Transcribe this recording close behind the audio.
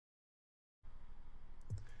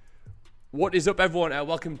What is up, everyone?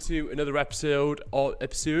 Welcome to another episode of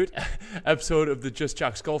the Just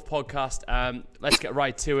Jacks Golf Podcast. Let's get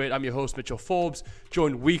right to it. I'm your host, Mitchell Forbes,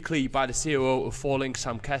 joined weekly by the COO of Four Links,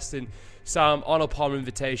 Sam Keston. Sam, Arnold Palmer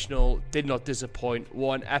Invitational did not disappoint.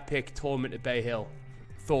 What an epic tournament at Bay Hill.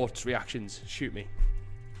 Thoughts, reactions? Shoot me.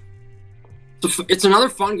 It's another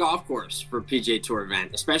fun golf course for a PGA Tour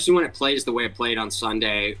event, especially when it plays the way it played on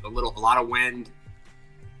Sunday. A lot of wind,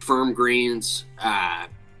 firm greens.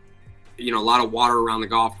 A lot of water around the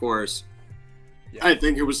golf course. Yeah. I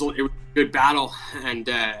think it was a good battle, and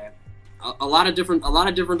a lot of different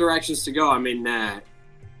directions to go. I mean,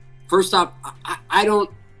 first off,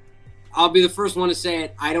 I'll be the first one to say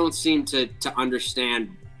it. I don't seem to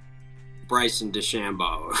understand Westwood and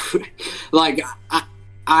DeChambeau. Like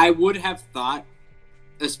I would have thought,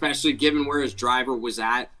 especially given where his driver was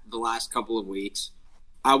at the last couple of weeks,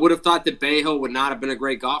 I would have thought that Bay Hill would not have been a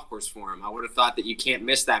great golf course for him. I would have thought that you can't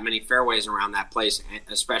miss that many fairways around that place,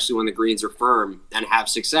 especially when the greens are firm and have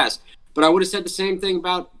success. But I would have said the same thing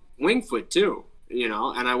about Wingfoot too,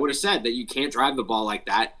 and I would have said that you can't drive the ball like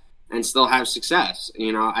that and still have success.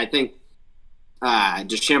 I think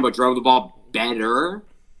DeChambeau drove the ball better,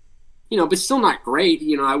 but still not great.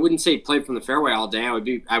 I wouldn't say he played from the fairway all day.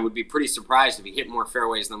 I would be pretty surprised if he hit more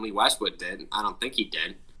fairways than Lee Westwood did. I don't think he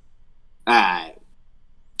did.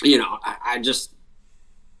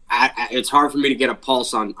 It's hard for me to get a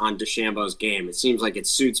pulse on DeChambeau's game. It seems like it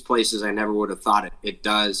suits places I never would have thought it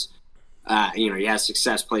does. He has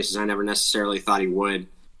success places I never necessarily thought he would.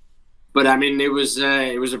 But I mean, it was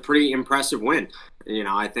a pretty impressive win.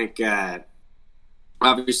 I think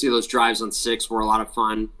obviously those drives on 6 were a lot of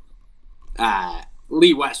fun.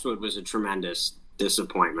 Lee Westwood was a tremendous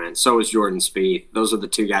disappointment. So was Jordan Spieth. Those are the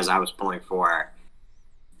two guys I was pulling for.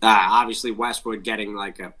 Obviously, Westwood getting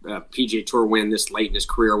like a PGA Tour win this late in his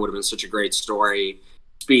career would have been such a great story.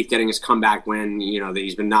 Spieth getting his comeback win, that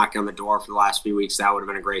he's been knocking on the door for the last few weeks, that would have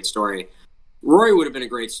been a great story. Rory would have been a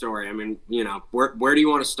great story. I mean, where do you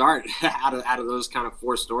want to start out of those kind of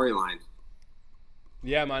 4 storylines?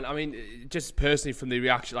 Yeah, man. I mean, just personally from the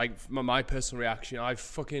reaction, like my personal reaction, I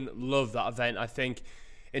fucking love that event. I think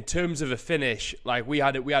in terms of a finish, like we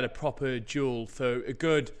had a proper duel for a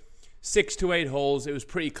good 6 to 8 holes. It was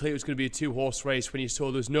pretty clear it was going to be a 2-horse race when you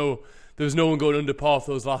saw there was no one going under par for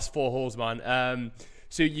those last 4 holes, man.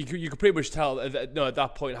 So you could pretty much tell at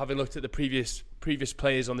that point, having looked at the previous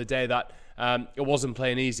players on the day, that it wasn't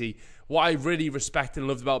playing easy. What I really respect and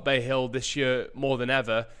loved about Bay Hill this year more than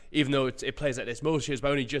ever, even though it plays like this most years, but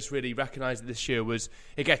I only just really recognised it this year, was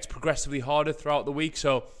it gets progressively harder throughout the week.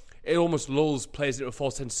 So it almost lulls players into a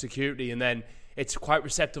false sense of security, and then it's quite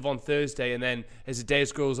receptive on Thursday, and then as the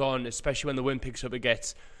days goes on, especially when the wind picks up, it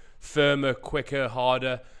gets firmer, quicker,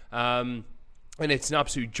 harder, and it's an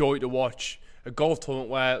absolute joy to watch a golf tournament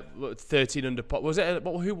where 13 under par, was it?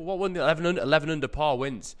 What won the 11 under par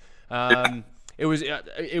wins? It was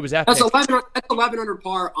epic. That's 11 under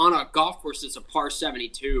par on a golf course that's a par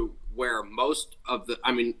 72, where most of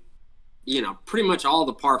pretty much all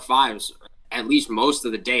the par 5s, at least most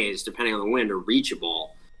of the days, depending on the wind, are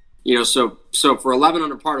reachable. So for 11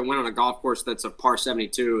 under par to win on a golf course that's a par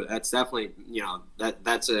 72, that's definitely,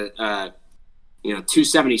 that's a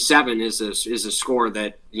 277 is a score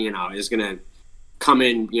that, is going to come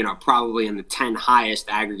in, probably in the 10 highest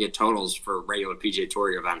aggregate totals for regular PGA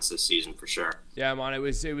Tour events this season for sure. Yeah, man, it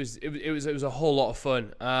was a whole lot of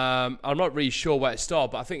fun. I'm not really sure where to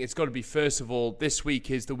start, but I think it's got to be, first of all, this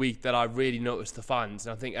week is the week that I really noticed the fans,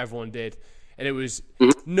 and I think everyone did. And it was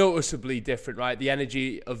noticeably different, right? The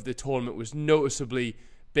energy of the tournament was noticeably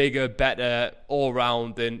bigger, better all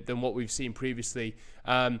round than what we've seen previously.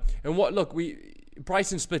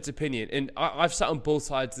 Bryson splits opinion, and I've sat on both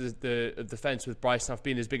sides of the fence with Bryson. I've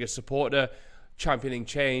been his biggest supporter, championing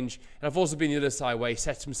change, and I've also been the other side where he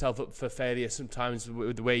sets himself up for failure sometimes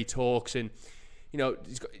with the way he talks, and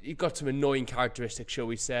he's got some annoying characteristics, shall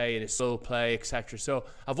we say, and his slow play, etc. So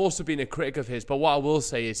I've also been a critic of his, but what I will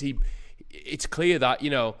say is it's clear that,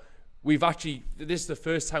 this is the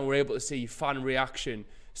first time we're able to see fan reaction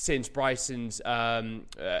since Bryson's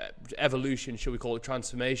evolution, shall we call it,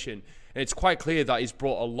 transformation. And it's quite clear that he's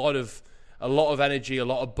brought a lot of energy, a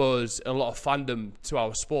lot of buzz, and a lot of fandom to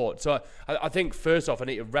our sport. So I think, first off, I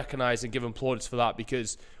need to recognise and give him plaudits for that,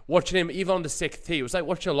 because watching him, even on the 6th tee, it was like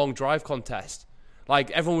watching a long drive contest.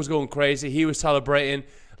 Like, everyone was going crazy. He was celebrating.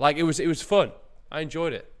 Like, it was fun. I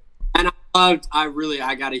enjoyed it. And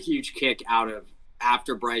I got a huge kick out of,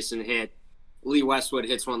 after Bryson hit, Lee Westwood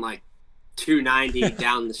hits one like 290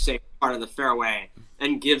 down the same part of the fairway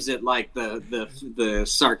and gives it like the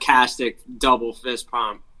sarcastic double fist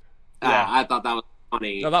pump. I thought that was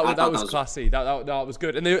funny. No, that was classy. That was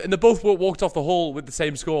good. And they both walked off the hole with the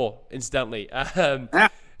same score, incidentally. Yeah.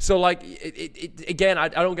 So, like, again, I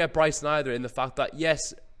don't get Bryson either in the fact that,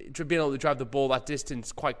 yes, being able to drive the ball that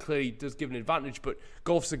distance quite clearly does give an advantage, but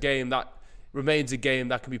golf's a game that remains a game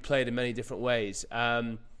that can be played in many different ways.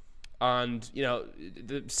 And, you know,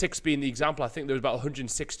 the 6 being the example, I think there was about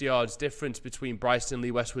 160 yards difference between Bryson and Lee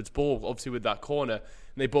Westwood's ball, obviously with that corner, and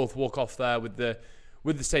they both walk off there with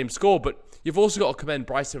the same score. But you've also got to commend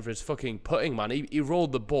Bryson for his fucking putting, man. He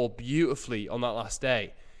rolled the ball beautifully on that last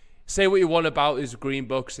day. Say what you want about his green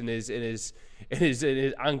books and his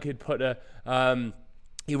anchored putter.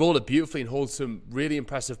 He rolled it beautifully and holds some really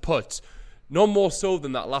impressive putts. None more so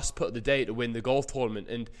than that last putt of the day to win the golf tournament.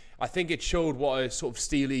 And I think it showed what a sort of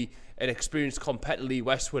steely and experienced competitor Lee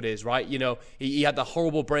Westwood is, right? You know, he had the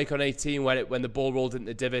horrible break on 18 when the ball rolled into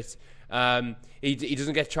the divot. He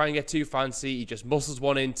doesn't try and get too fancy. He just muscles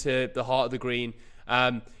one into the heart of the green,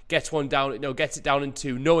 gets one down, gets it down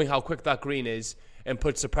into knowing how quick that green is, and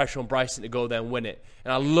puts the pressure on Bryson to go there and win it.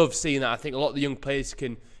 And I love seeing that. I think a lot of the young players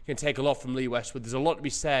can take a lot from Lee Westwood. There's a lot to be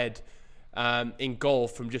said in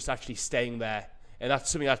golf from just actually staying there. And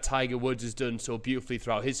that's something that Tiger Woods has done so beautifully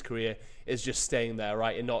throughout his career, is just staying there,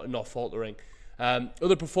 right, and not faltering.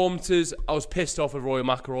 Other performances, I was pissed off with Rory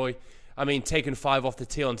McIlroy. I mean, taking 5 off the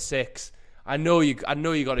tee on 6. I know you got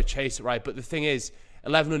to chase it, right? But the thing is,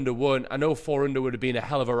 11 under 1. I know 4 under would have been a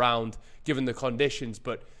hell of a round given the conditions,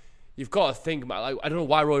 but you've got to think about, like, I don't know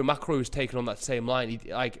why Rory McIlroy was taken on that same line.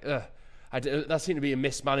 That seemed to be a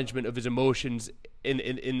mismanagement of his emotions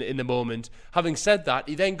in the moment. Having said that,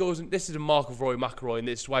 he then goes, and this is a mark of Rory McIlroy, and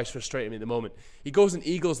this is why it's frustrating me at the moment. He goes and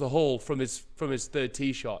eagles the hole from his third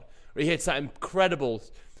tee shot, where he hits that incredible,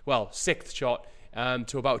 6th shot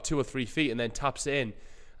to about 2 or 3 feet, and then taps it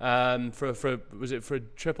in for a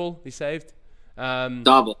triple he saved?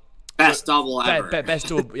 Double. Best double ever. Best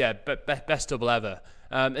double ever.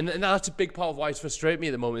 And that's a big part of why it's frustrating me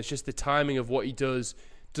at the moment. It's just the timing of what he does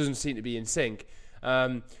doesn't seem to be in sync.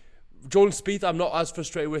 Jordan Spieth, I'm not as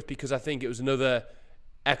frustrated with, because I think it was another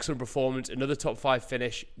excellent performance, another top 5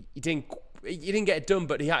 finish. He didn't get it done,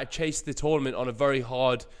 but he had to chase the tournament on a very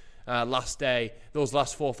hard last day. Those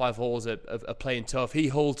last 4 or 5 holes are playing tough. He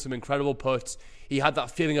holds some incredible putts. He had that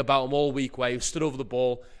feeling about him all week where he stood over the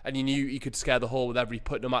ball and you knew he could scare the hole with every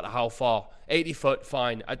putt, no matter how far. 80 foot,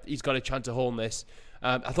 fine. He's got a chance to hold this.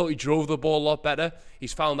 I thought he drove the ball a lot better.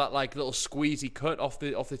 He's found that like little squeezy cut off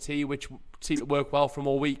the tee, which seemed to work well from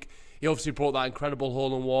all week. He obviously brought that incredible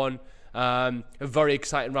hole-in-one. A very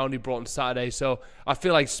exciting round he brought on Saturday. So I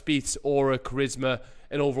feel like Spieth's aura, charisma,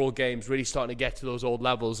 and overall game's really starting to get to those old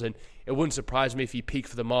levels. And it wouldn't surprise me if he peaked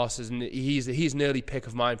for the Masters. And he's an early pick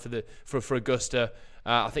of mine for Augusta.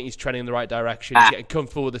 I think he's trending in the right direction. He's getting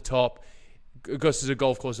comfortable with the top. Augusta's a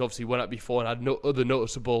golf course obviously won at before and had no other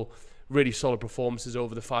noticeable, really solid performances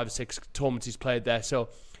over the 5 or 6 tournaments he's played there. So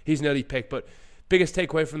he's an early pick. But biggest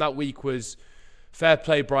takeaway from that week was fair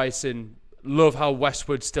play, Bryson. Love how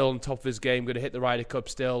Westwood's still on top of his game, going to hit the Ryder Cup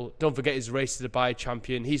still. Don't forget his race to Dubai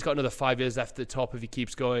champion. He's got another 5 years left at the top if he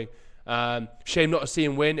keeps going. Shame not to see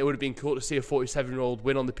him win. It would have been cool to see a 47-year-old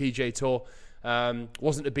win on the PGA Tour.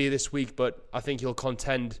 Wasn't to be this week, but I think he'll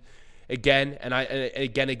contend again. And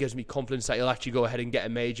again, it gives me confidence that he'll actually go ahead and get a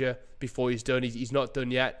major before he's done. He's not done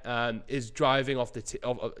yet. His driving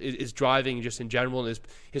his driving just in general, and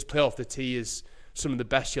his play off the tee is some of the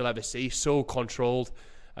best you'll ever see. So controlled.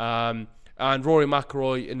 And Rory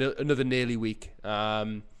McIlroy, another nearly week.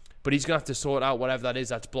 But he's going to have to sort out whatever that is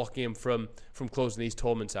that's blocking him from closing these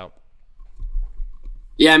tournaments out.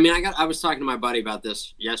 Yeah, I mean, I was talking to my buddy about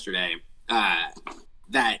this yesterday,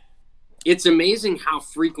 that it's amazing how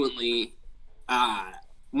frequently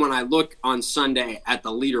when I look on Sunday at the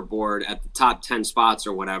leaderboard at the top 10 spots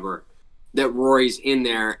or whatever, that Rory's in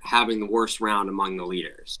there having the worst round among the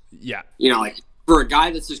leaders. Yeah. You know, like for a guy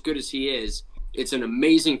that's as good as he is, it's an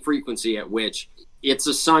amazing frequency at which it's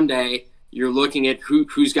a Sunday. You're looking at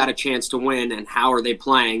who's got a chance to win and how are they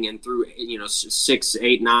playing, and through 6,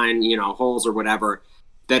 8, 9 holes or whatever,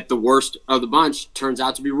 that the worst of the bunch turns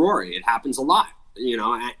out to be Rory. It happens a lot,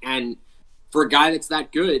 and for a guy that's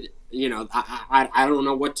that good, I don't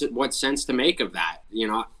know what sense to make of that.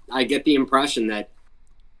 I get the impression that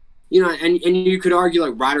and you could argue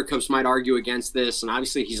like Ryder Cups might argue against this, and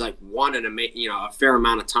obviously he's like won in a fair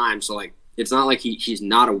amount of time, so like. It's not like he's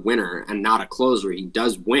not a winner and not a closer. He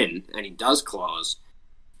does win and he does close,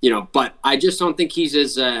 but I just don't think he's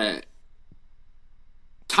as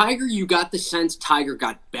Tiger. You got the sense Tiger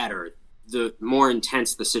got better the more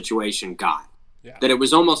intense the situation got. Yeah. That it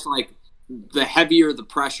was almost like the heavier the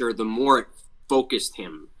pressure, the more it focused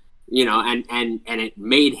him, and it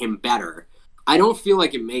made him better. I don't feel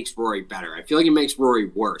like it makes Rory better. I feel like it makes Rory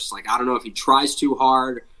worse. Like, I don't know if he tries too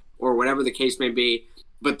hard or whatever the case may be.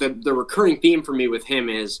 But the recurring theme for me with him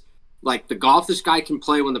is, like, the golf this guy can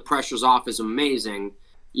play when the pressure's off is amazing,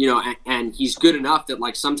 you know, and he's good enough that,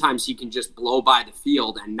 like, sometimes he can just blow by the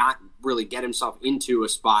field and not really get himself into a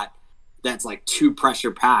spot that's, like, too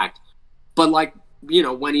pressure-packed. But, like, you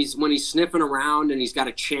know, when he's sniffing around and he's got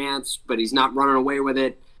a chance, but he's not running away with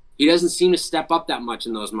it, he doesn't seem to step up that much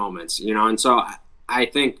in those moments, you know. And so I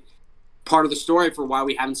think part of the story for why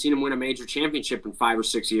we haven't seen him win a major championship in 5 or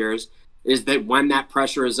 6 years is that when that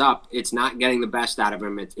pressure is up, it's not getting the best out of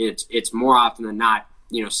him. It's more often than not,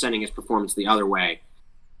 you know, sending his performance the other way.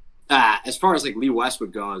 As far as, like, Lee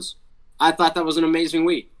Westwood goes, I thought that was an amazing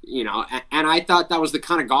week, you know, and I thought that was the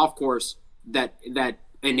kind of golf course that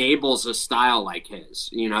enables a style like his,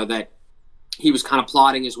 you know, that he was kind of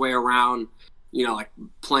plodding his way around, you know, like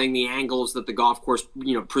playing the angles that the golf course,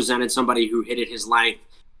 you know, presented somebody who hit it his length,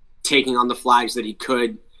 taking on the flags that he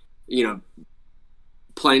could, you know,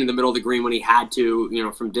 playing in the middle of the green when he had to, you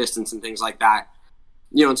know, from distance and things like that.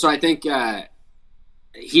 You know, and so I think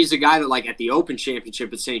he's a guy that, like, at the Open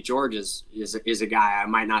Championship at St. George's is a guy I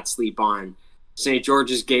might not sleep on. St.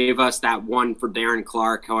 George's gave us that one for Darren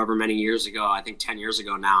Clark however many years ago, I think 10 years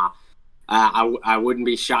ago now. I wouldn't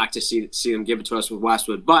be shocked to see them give it to us with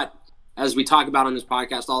Westwood. But as we talk about on this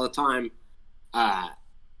podcast all the time,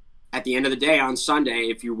 at the end of the day on Sunday,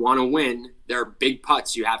 if you want to win, there are big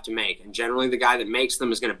putts you have to make. And generally the guy that makes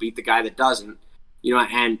them is going to beat the guy that doesn't. You know,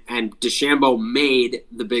 and DeChambeau made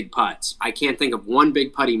the big putts. I can't think of one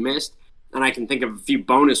big putt he missed, and I can think of a few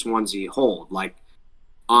bonus ones he holed. Like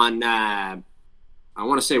on, I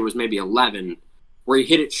want to say it was maybe 11, where he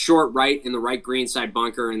hit it short right in the right greenside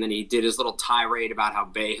bunker, and then he did his little tirade about how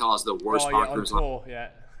Bay Hill has the worst bunkers. On tour, yeah.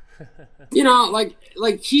 You know,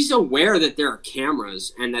 like he's aware that there are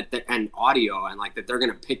cameras and and audio, and, like, that they're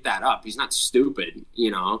going to pick that up. He's not stupid,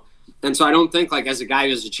 you know. And so I don't think, like, as a guy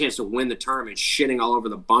who has a chance to win the tournament, shitting all over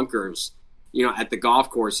the bunkers, you know, at the golf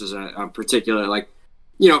course is a particular, like,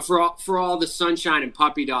 you know, for all the sunshine and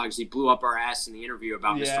puppy dogs he blew up our ass in the interview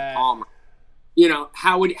about Mr. Palmer. You know,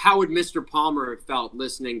 how would Mr. Palmer have felt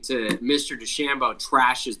listening to Mr. DeChambeau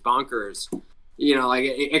trash his bunkers? You know, like,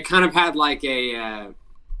 it kind of had like a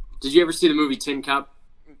did you ever see the movie Tin Cup?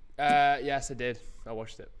 Yes, I did. I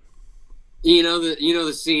watched it. You know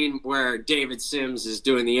the scene where David Sims is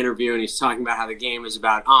doing the interview and he's talking about how the game is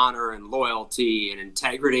about honor and loyalty and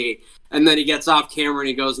integrity, and then he gets off camera and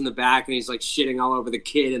he goes in the back and he's, like, shitting all over the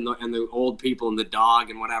kid and the old people and the dog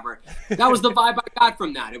and whatever. That was the vibe I got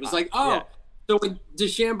from that. It was like, oh, so when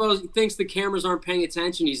DeChambeau thinks the cameras aren't paying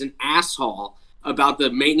attention, he's an asshole about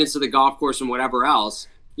the maintenance of the golf course and whatever else.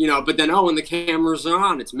 You know, but then, when the cameras are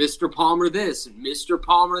on, it's Mr. Palmer this and Mr.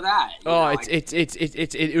 Palmer that.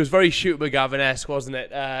 It was very Shoot McGavin-esque, wasn't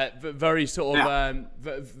it? Very sort of.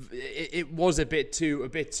 It was a bit too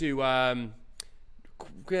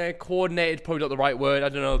coordinated. Probably not the right word. I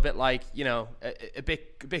don't know. A bit like, you know, a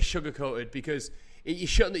bit sugar coated, because you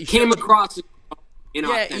came across. You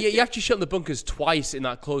actually shut the bunkers twice in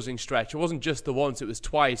that closing stretch. It wasn't just the once; it was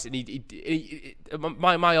twice. And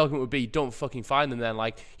my argument would be, don't fucking find them then.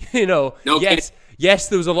 Like, you know, yes,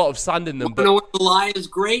 there was a lot of sand in them. But know what the lie is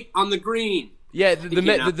great on the green. Yeah,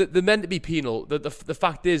 they're meant to be penal. The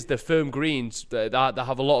fact is, they're firm greens that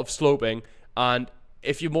have a lot of sloping, and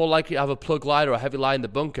if you're more likely to have a plug lie or a heavy lie in the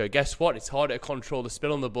bunker, guess what? It's harder to control the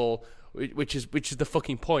spin on the ball, which is the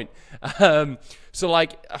fucking point. So,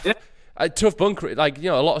 like. Yeah. A tough bunker, like, you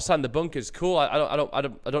know, a lot of sand in the bunkers, cool. I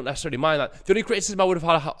don't necessarily mind that. The only criticism I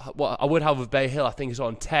would have of Bay Hill, I think, is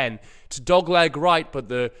on 10. It's dogleg right, but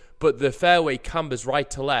the fairway cambers right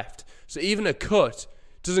to left. So even a cut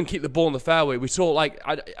doesn't keep the ball in the fairway. We saw, like,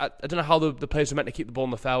 I don't know how the players were meant to keep the ball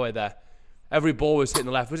in the fairway there. Every ball was hitting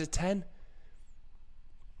the left. Was it 10?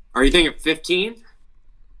 Are you thinking 15?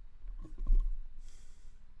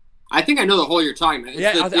 I think I know the hole you're talking about.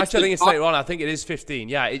 I think it's later on. I think it is 15.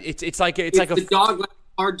 Yeah, it's like a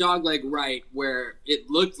hard dog leg right, where it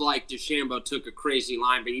looked like DeChambeau took a crazy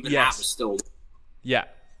line, but even half is still. Yeah,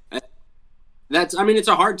 it's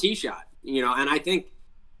a hard tee shot, you know, and I think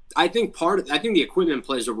the equipment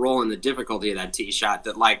plays a role in the difficulty of that tee shot.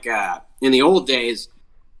 That, like, in the old days,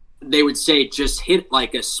 they would say just hit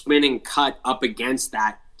like a spinning cut up against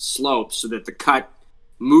that slope so that the cut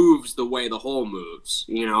moves the way the hole moves,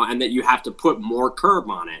 you know, and that you have to put more curve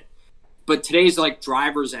on it. But today's, like,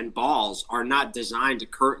 drivers and balls are not designed to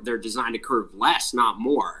curve. They're designed to curve less, not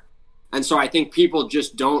more. And so I think people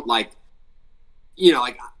just don't, like, you know,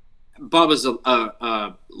 like, Bubba's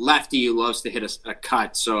a lefty who loves to hit a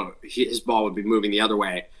cut, so his ball would be moving the other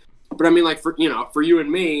way. But I mean, like, for you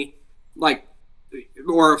and me, like,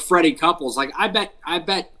 or Freddie Couples. Like I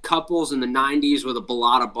bet Couples in the 90s with a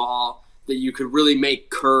Bellata ball that you could really make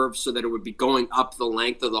curves so that it would be going up the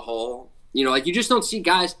length of the hole. You know, like you just don't see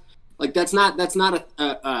guys like that's not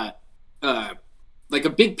like a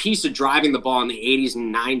big piece of driving the ball in the 80s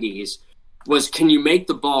and 90s was, can you make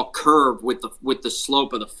the ball curve with the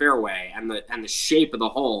slope of the fairway and the shape of the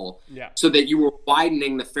hole, so that you were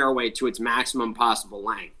widening the fairway to its maximum possible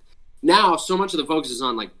length. Now, so much of the focus is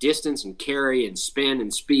on like distance and carry and spin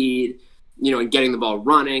and speed, you know, and getting the ball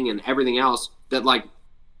running and everything else, that like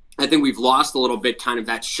I think we've lost a little bit kind of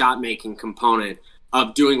that shot making component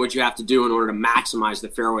of doing what you have to do in order to maximize the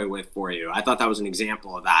fairway width for you. I thought that was an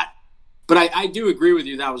example of that. But I do agree with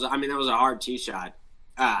you. That was a hard tee shot.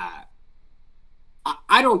 I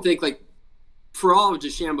don't think, like, for all of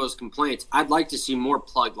DeChambeau's complaints, I'd like to see more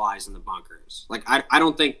plug lies in the bunkers. Like, I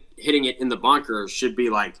don't think hitting it in the bunker should be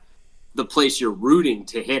like the place you're rooting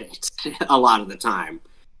to hit it a lot of the time.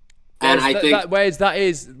 And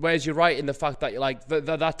whereas you're right in the fact that like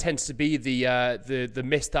that tends to be the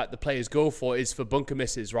miss that the players go for is for bunker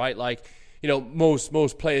misses, right? Like, you know,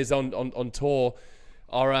 most players on tour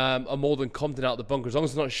are more than confident out of the bunker. As long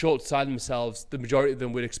as they're not short-siding themselves, the majority of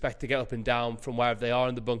them would expect to get up and down from wherever they are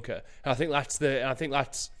in the bunker. And I think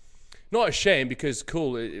that's not a shame, because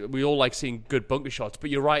cool, we all like seeing good bunker shots. But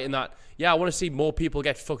you're right in that, yeah, I want to see more people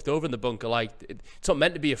get fucked over in the bunker. Like, it's not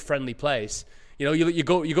meant to be a friendly place. You know, you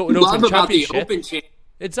go an Open Championship. The Open Champ.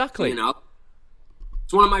 Exactly. You know,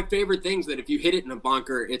 it's one of my favorite things that if you hit it in a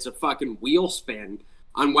bunker, it's a fucking wheel spin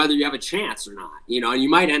on whether you have a chance or not. You know, and you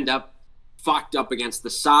might end up fucked up against the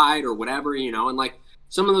side or whatever, you know, and like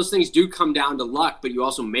some of those things do come down to luck, but you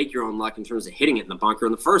also make your own luck in terms of hitting it in the bunker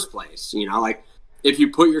in the first place. You know, like if you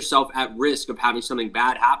put yourself at risk of having something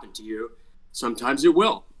bad happen to you, sometimes it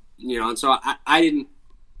will, you know. And so I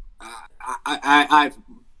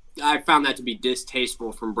found that to be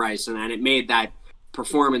distasteful from Bryson, and it made that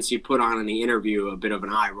performance he put on in the interview a bit of an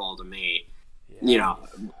eye roll to me, you know,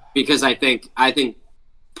 because I think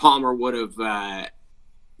Palmer would have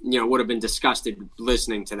been disgusted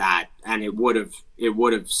listening to that, and it would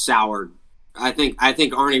have soured. I think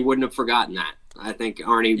Arnie wouldn't have forgotten that. I think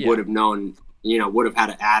Arnie would have known, you know, would have had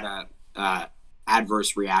to add a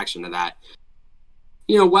adverse reaction to that.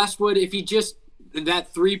 You know, Westwood, if he just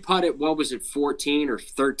that 3-putt at, what was it, 14 or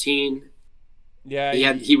 13?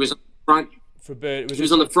 Yeah, he was on the front for bird. He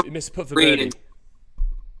was on the front. He missed a putt for green birdie.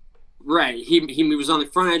 Right, he was on the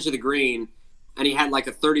front edge of the green, and he had like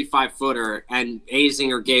a 35-footer, and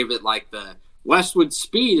Azinger gave it like the Westwood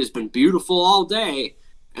speed has been beautiful all day,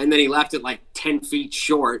 and then he left it like 10 feet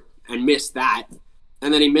short and missed that,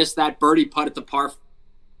 and then he missed that birdie putt at the par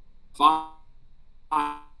 5.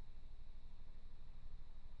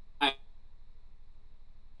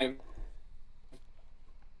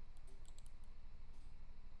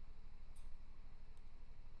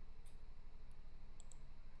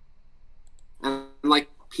 And like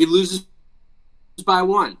he loses by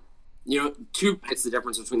one, you know, 2. It's the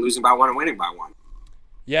difference between losing by one and winning by one.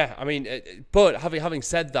 Yeah, I mean, but having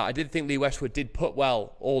said that, I did think Lee Westwood did putt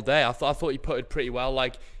well all day. I thought he putted pretty well.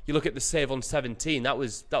 Like, you look at the save on 17, that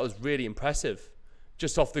was really impressive.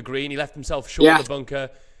 Just off the green, he left himself short of the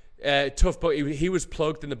bunker. Tough, but he was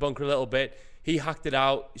plugged in the bunker a little bit. He hacked it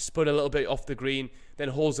out, he spun a little bit off the green, then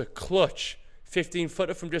holds a clutch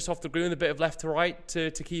 15-footer from just off the green with a bit of left to right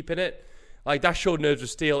to keep in it. Like, that showed nerves of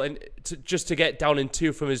steel, and just to get down in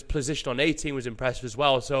 2 from his position on 18 was impressive as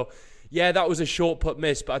well. So, yeah, that was a short putt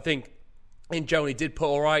miss, but I think in general he did put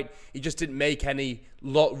all right. He just didn't make any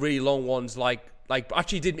really long ones.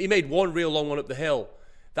 He made one real long one up the hill.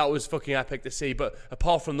 That was fucking epic to see. But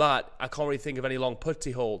apart from that, I can't really think of any long putts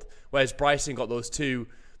he hold. Whereas Bryson got those two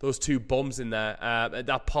bombs in there.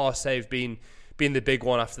 That par save being the big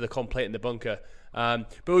one after the complete in the bunker. But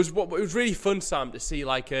it was really fun, Sam, to see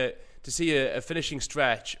a finishing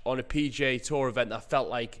stretch on a PGA Tour event that felt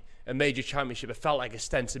like a major championship. It felt like a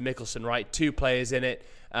Stenson Mickelson, right? 2 players in it,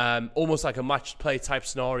 almost like a match play type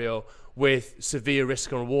scenario with severe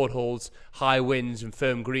risk and reward holes, high winds and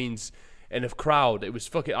firm greens, and a crowd. It was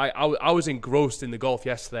fucking. I was engrossed in the golf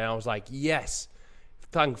yesterday. I was like, yes,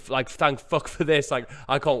 thank fuck for this. Like,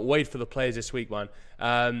 I can't wait for the players this week, man.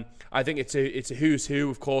 I think it's a who's who,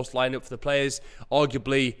 of course, lined up for the players.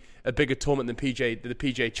 Arguably a bigger tournament than the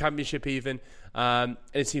PGA Championship even, and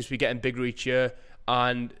it seems to be getting bigger each year.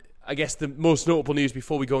 And I guess the most notable news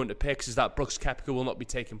before we go into picks is that Brooks Koepka will not be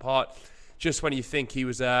taking part. Just when you think he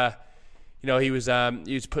was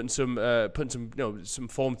putting some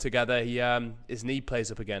form together, his knee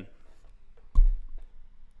plays up again.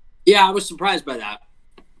 Yeah, I was surprised by that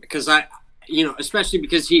because especially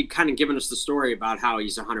because he'd kind of given us the story about how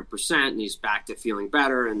he's 100% and he's back to feeling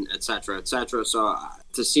better and et cetera, et cetera. So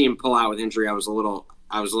to see him pull out with injury, I was a little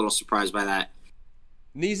surprised by that.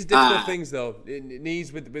 Knees are difficult things, though.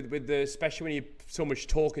 Knees with the, especially when you so much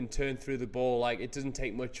talk and turn through the ball, like it doesn't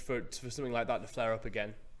take much for something like that to flare up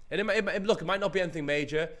again. And it might not be anything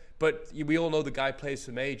major, but we all know the guy plays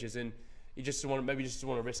for majors, and you just don't want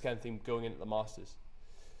to risk anything going into the Masters.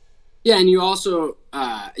 Yeah, and you also,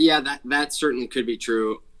 that certainly could be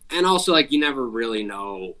true. And also, like, you never really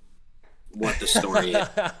know what the story is.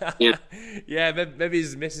 Yeah. Yeah, maybe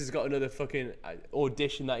his missus got another fucking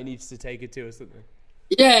audition that he needs to take it to or something.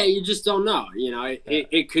 Yeah, you just don't know.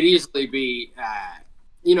 It could easily be,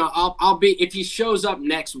 I'll be, if he shows up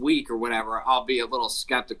next week or whatever, I'll be a little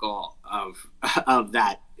skeptical of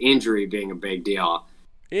that injury being a big deal.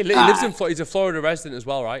 He lives in Florida. He's a Florida resident as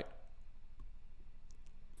well, right?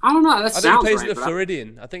 I don't know. That sounds right. I think he plays at the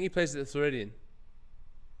Floridian. I think he plays at the Floridian.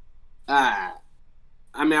 I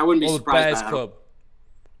wouldn't be surprised. Bears Club.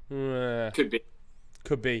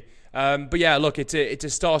 Could be. But yeah, look, it's a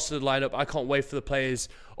star-studded lineup. I can't wait for the players.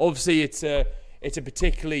 Obviously, it's a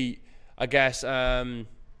particularly, I guess,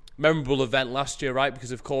 memorable event last year, right?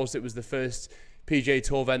 Because of course it was the first PGA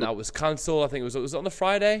Tour event that was cancelled. I think was it on the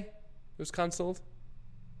Friday? It was cancelled.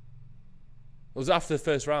 It was after the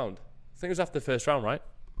first round. I think it was after the first round, right?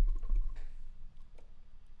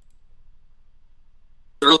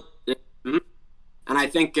 And I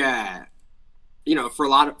think for a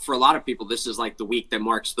lot of people, this is like the week that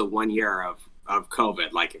marks the 1 year of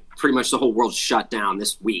COVID. Like pretty much the whole world shut down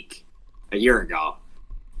this week, a year ago.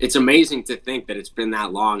 It's amazing to think that it's been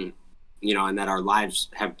that long, and that our lives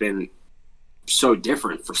have been so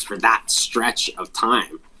different for that stretch of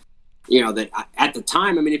time. That at the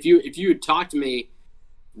time, I mean, if you had talked to me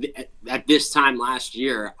at this time last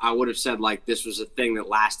year, I would have said like this was a thing that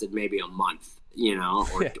lasted maybe a month,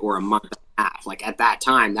 or a month and a half. Like at that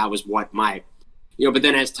time, that was what my, but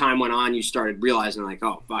then as time went on, you started realizing like,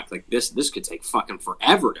 oh fuck, like this could take fucking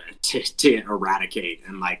forever to eradicate.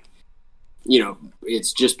 And like,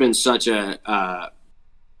 it's just been such a,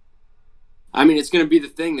 it's going to be the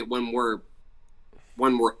thing that when we're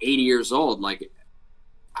 80 years old, like,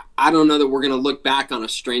 I don't know that we're going to look back on a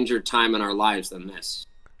stranger time in our lives than this.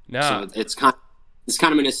 No. So it's kind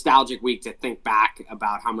of a nostalgic week to think back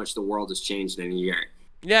about how much the world has changed in a year.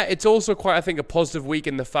 Yeah, it's also quite, I think, a positive week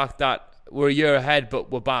in the fact that we're a year ahead, but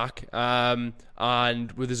we're back. And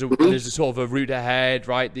there's a sort of a route ahead,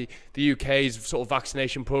 right? The UK's sort of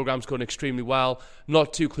vaccination program's going extremely well.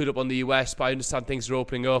 Not too clued up on the US, but I understand things are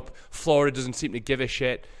opening up. Florida doesn't seem to give a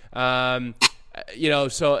shit. So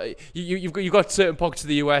you've got certain pockets of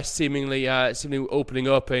the US seemingly opening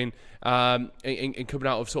up and coming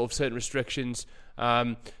out of sort of certain restrictions.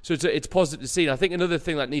 So it's positive to see. And I think another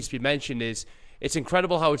thing that needs to be mentioned is it's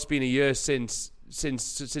incredible how it's been a year since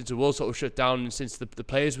the world sort of shut down and since the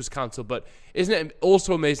players was cancelled. But isn't it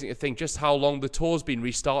also amazing to think just how long the tour's been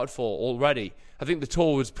restarted for already? I think the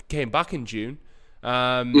tour came back in June.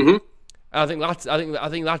 I think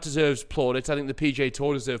that deserves plaudits. I think the PGA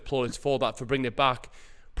Tour deserves plaudits for that, for bringing it back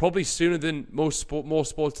probably sooner than more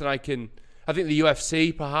sports than I think the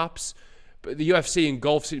UFC perhaps, but the UFC and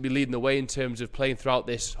golf seem to be leading the way in terms of playing throughout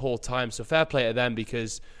this whole time. So fair play to them,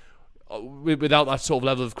 because without that sort of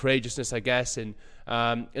level of courageousness, I guess, and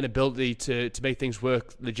an ability to make things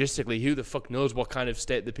work logistically, who the fuck knows what kind of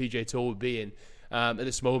state the PGA Tour would be in at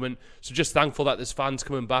this moment. So just thankful that there's fans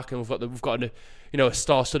coming back, and we've got a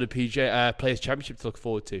star-studded PGA Players Championship to look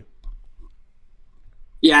forward to.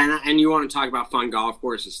 Yeah, and you want to talk about fun golf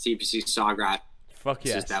courses, TPC Sawgrass. Fuck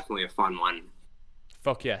yes. This is definitely a fun one.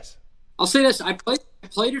 Fuck yes. I'll say this: I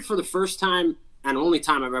played it for the first time and only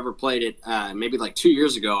time I've ever played it, maybe like 2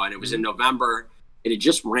 years ago, and it was in November. It had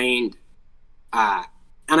just rained, and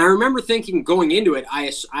I remember thinking going into it,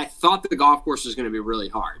 I thought that the golf course was going to be really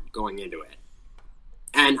hard going into it,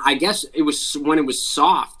 and I guess it was when it was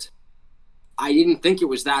soft. I didn't think it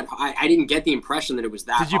was that. I didn't get the impression that it was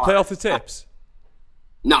that. Did you hard. play off the tips?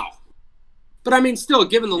 No. But I mean, still,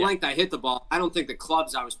 given the length I hit the ball, I don't think the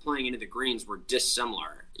clubs I was playing into the greens were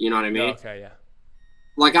dissimilar. You know what I mean? Okay, yeah.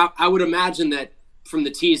 Like, I would imagine that from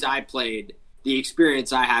the tees I played, the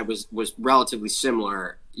experience I had was relatively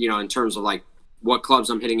similar, in terms of, like, what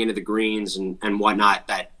clubs I'm hitting into the greens and whatnot.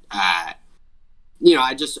 That, I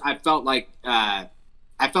felt like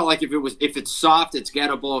if it's soft, it's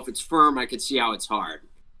gettable. If it's firm, I could see how it's hard.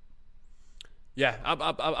 Yeah,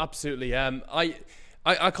 absolutely.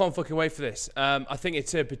 I can't fucking wait for this. I think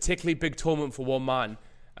it's a particularly big tournament for one man,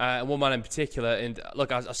 and one man in particular. And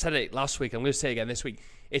look, I said it last week. I'm going to say it again this week.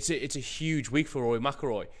 It's a huge week for Rory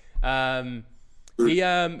McIlroy.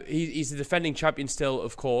 He's the defending champion still,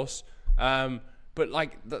 of course. But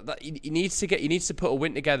like he needs to put a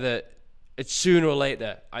win together. It's sooner or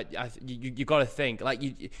later. You got to think like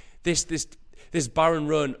this barren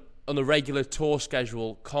run on the regular tour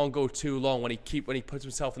schedule can't go too long when he puts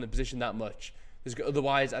himself in the position that much.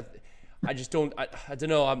 Otherwise, I just don't. I don't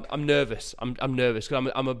know. I'm nervous. I'm nervous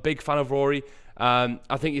because I'm a big fan of Rory.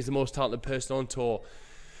 I think he's the most talented person on tour.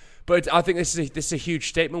 But I think this is a huge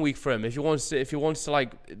statement week for him. If he wants to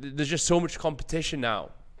like, there's just so much competition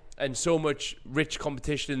now, and so much rich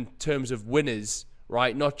competition in terms of winners,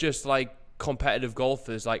 right? Not just like competitive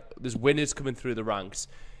golfers. Like there's winners coming through the ranks.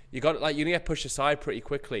 You're gonna get pushed aside pretty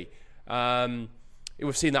quickly.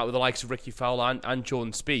 We've seen that with the likes of Ricky Fowler and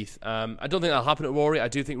Jordan Spieth. I don't think that'll happen to Rory. I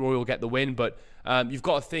do think Rory will get the win, but you've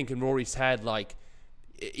got to think in Rory's head, like,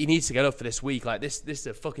 he needs to get up for this week. Like, this is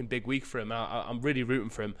a fucking big week for him. I'm really rooting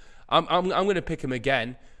for him. I'm going to pick him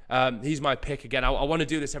again. He's my pick again. I want to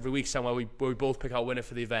do this every week somewhere where we both pick our winner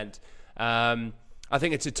for the event. I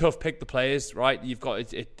think it's a tough pick, the players, right? You've got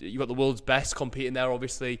the world's best competing there,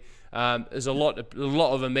 obviously. There's a lot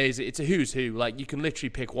of amazing. It's a who's who. Like, you can literally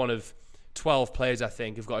pick one of 12 players, I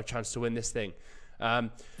think, who've got a chance to win this thing.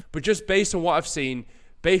 But just based on what I've seen,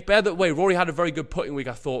 by the way, Rory had a very good putting week,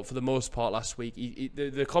 I thought, for the most part last week.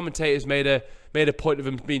 The commentators made a point of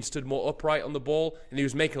him being stood more upright on the ball, and he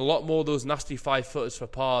was making a lot more of those nasty 5-footers for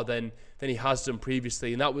par than he has done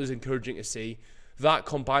previously, and that was encouraging to see. That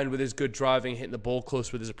combined with his good driving, hitting the ball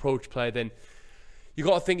close with his approach play, then you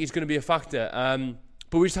got to think he's going to be a factor.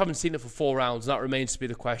 But we just haven't seen it for 4 rounds, and that remains to be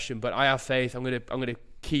the question. But I have faith. I'm going to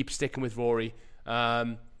keep sticking with Rory.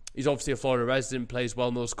 He's obviously a Florida resident, plays well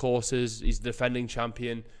in those courses. He's the defending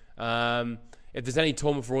champion. If there's any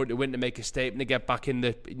tournament for Rory to win, to make a statement, to get back in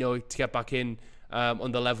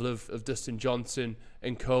on the level of Dustin Johnson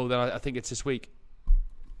and co, then I think it's this week.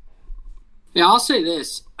 Yeah, I'll say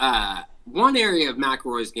this. One area of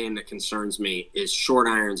McIlroy's game that concerns me is short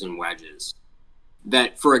irons and wedges.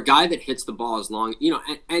 That for a guy that hits the ball as long,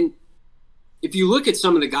 and if you look at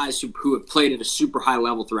some of the guys who have played at a super high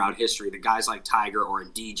level throughout history, the guys like Tiger or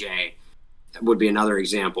DJ would be another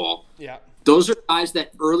example. Yeah. Those are guys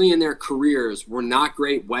that early in their careers were not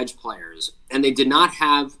great wedge players, and they did not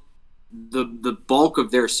have the bulk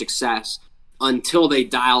of their success until they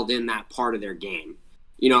dialed in that part of their game.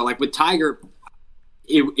 Like with Tiger,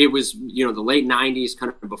 it was, the late 90s,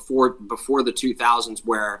 kind of before the 2000s,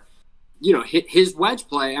 where, his wedge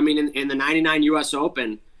play, I mean, in the 99 U.S.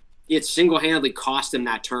 Open, it single-handedly cost him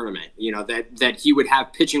that tournament, that he would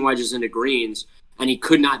have pitching wedges into greens and he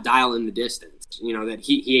could not dial in the distance, that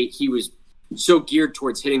he was so geared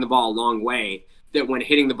towards hitting the ball a long way that when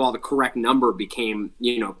hitting the ball the correct number became,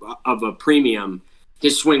 of a premium,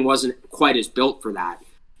 his swing wasn't quite as built for that.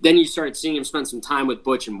 Then you started seeing him spend some time with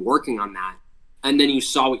Butch and working on that. And then you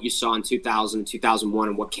saw what you saw in 2000, 2001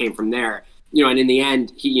 and what came from there. And in the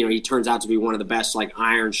end, he turns out to be one of the best, like,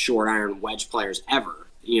 short iron wedge players ever,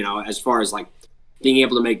 as far as, like, being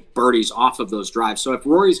able to make birdies off of those drives. So if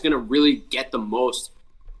Rory's going to really get the most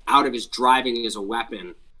out of his driving as a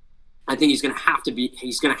weapon, I think he's going to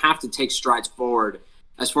have to take strides forward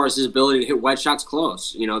as far as his ability to hit wedge shots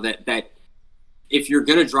close. That if you're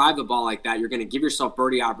going to drive the ball like that, you're going to give yourself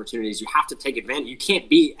birdie opportunities. You have to take advantage. You can't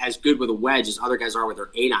be as good with a wedge as other guys are with their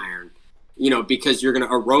 8-iron, because you're going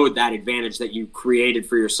to erode that advantage that you created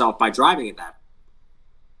for yourself by driving at that.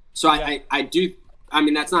 So yeah. I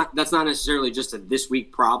mean, that's not necessarily just a this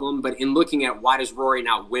week problem, but in looking at why does Rory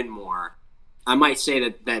not win more, I might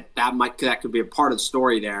say that could be a part of the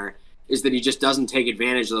story there, is that he just doesn't take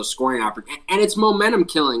advantage of those scoring opportunities. And it's momentum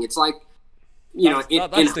killing. It's like,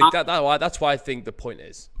 that's why I think the point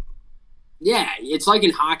is. Yeah, it's like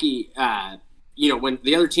in hockey, when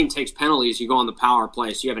the other team takes penalties, you go on the power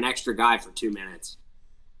play, so you have an extra guy for 2 minutes.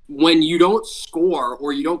 When you don't score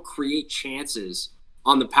or you don't create chances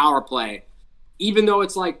on the power play, even though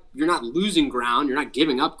it's like you're not losing ground, you're not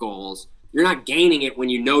giving up goals, you're not gaining it when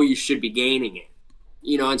you know you should be gaining it.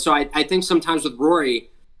 And so I think sometimes with Rory,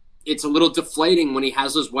 it's a little deflating when he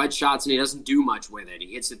has those wedge shots and he doesn't do much with it.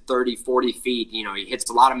 He hits it 30, 40 feet. He hits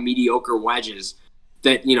a lot of mediocre wedges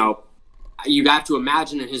that, you have to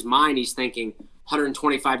imagine in his mind he's thinking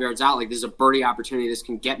 125 yards out, like, this is a birdie opportunity. This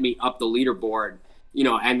can get me up the leaderboard,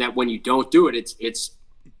 and that when you don't do it, it's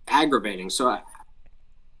aggravating. So,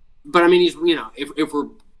 but I mean, he's, if we're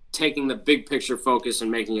taking the big picture focus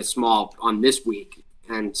and making it small on this week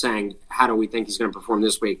and saying, how do we think he's going to perform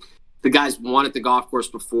this week? The guy's won at the golf course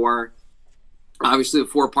before. Obviously, the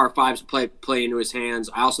 4 par 5s play into his hands.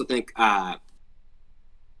 I also think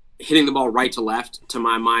hitting the ball right to left, to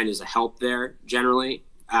my mind, is a help there generally.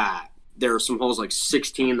 There are some holes like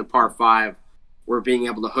 16, the par 5, where being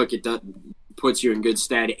able to hook it puts you in good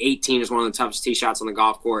stead. 18 is one of the toughest tee shots on the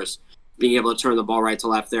golf course. Being able to turn the ball right to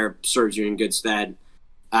left there serves you in good stead.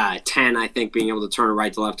 10, I think being able to turn it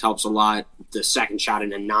right to left helps a lot. The second shot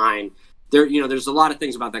in a 9. There's a lot of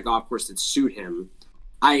things about that golf course that suit him.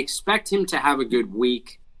 I expect him to have a good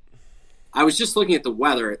week. I was just looking at the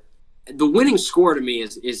weather. The winning score to me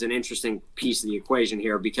is an interesting piece of the equation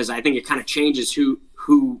here, because I think it kind of changes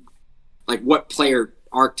who like what player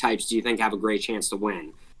archetypes do you think have a great chance to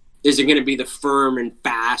win? Is it going to be the firm and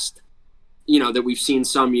fast, that we've seen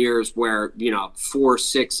some years where, 4,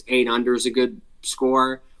 6, 8 under is a good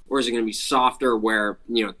score? Or is it going to be softer where,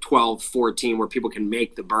 12, 14, where people can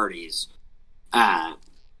make the birdies? I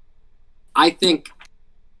think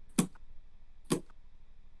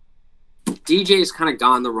DJ's kind of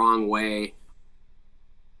gone the wrong way.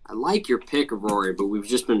 I like your pick of Rory, but we've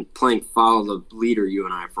just been playing follow the leader, you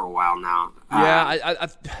and I, for a while now. Yeah,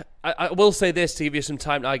 I will say this to give you some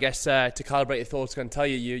time, I guess, to calibrate your thoughts. I can tell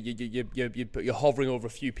you're hovering over a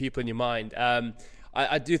few people in your mind.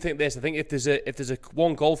 I do think this. I think if there's a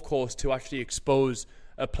one golf course to actually expose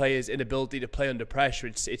a player's inability to play under pressure,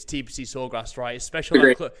 it's TPC Sawgrass, right?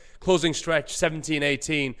 Especially on closing stretch, 17,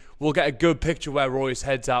 18. We'll get a good picture where Roy's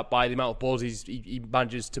head's at by the amount of balls he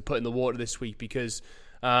manages to put in the water this week, because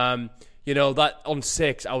that on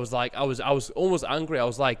 6, I was almost angry. I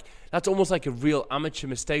was like, that's almost like a real amateur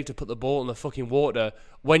mistake to put the ball in the fucking water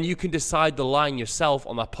when you can decide the line yourself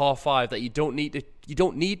on that par 5 that you don't need to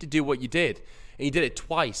do what you did, and you did it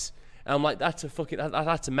twice. And I'm like, that's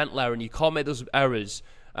a mental error, and you can't make those errors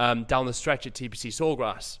down the stretch at TPC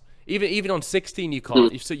Sawgrass. Even on 16, you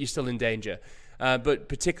can't. You're still in danger. But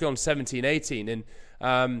particularly on 17, 18, and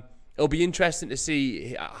it'll be interesting to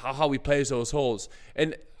see how he plays those holes.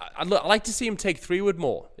 And I'd like to see him take 3-wood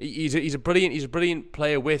more. He's a brilliant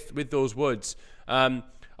player with those woods. I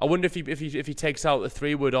wonder if he takes out the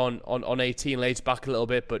 3-wood on 18, lays back a little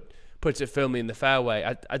bit, but puts it firmly in the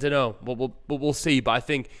fairway. I don't know. We'll see. But I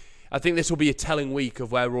think this will be a telling week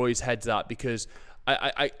of where Roy's head's at, because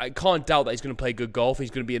I can't doubt that he's going to play good golf. He's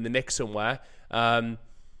going to be in the mix somewhere.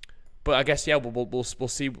 But I guess, we'll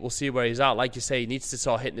see where he's at. Like you say, he needs to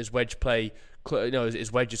start hitting his wedge play.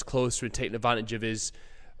 His wedge is closer and taking advantage of his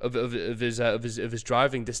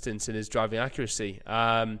driving distance and his driving accuracy.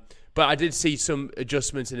 But I did see some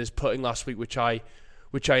adjustments in his putting last week, which I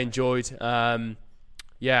enjoyed. I'm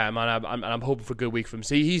hoping for a good week from him.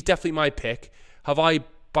 So he's definitely my pick. Have I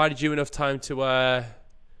bided you enough time to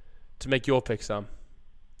make your pick, Sam?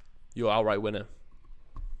 Your outright winner.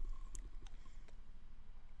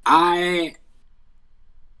 I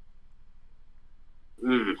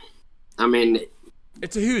mean,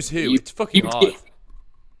 it's a who's who. It's fucking hard.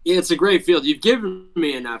 Yeah, it's a great field. You've given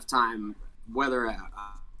me enough time, whether or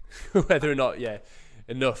not. Yeah,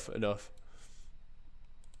 enough.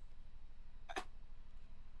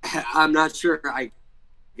 I'm not sure. I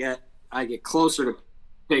get closer to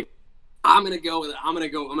pick. I'm gonna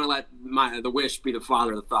let the wish be the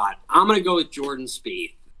father of the thought. I'm gonna go with Jordan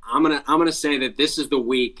Spieth. I'm gonna say that this is the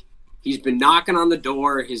week. He's been knocking on the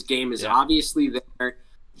door. His game is obviously there.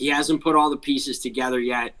 He hasn't put all the pieces together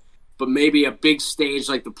yet, but maybe a big stage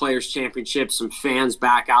like the Players' Championship, some fans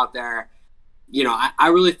back out there. I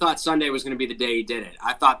really thought Sunday was going to be the day he did it.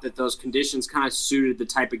 I thought that those conditions kind of suited the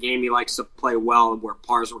type of game he likes to play well, where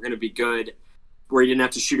pars were going to be good, where he didn't have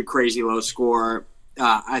to shoot a crazy low score.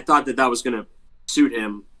 I thought that was going to suit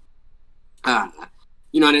him. And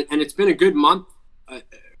it's been a good month.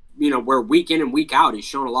 Where week in and week out, he's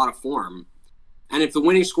shown a lot of form. And if the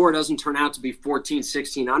winning score doesn't turn out to be 14,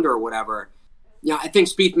 16 under or whatever, I think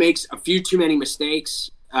Spieth makes a few too many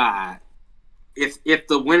mistakes. If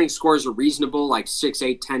the winning scores are reasonable, like 6,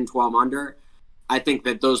 8, 10, 12 under, I think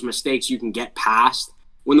that those mistakes you can get past.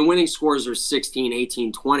 When the winning scores are 16,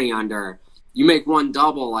 18, 20 under, you make one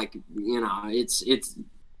double, it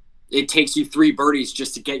takes you 3 birdies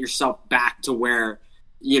just to get yourself back to where,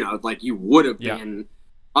 you would have been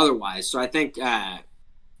otherwise. So I think the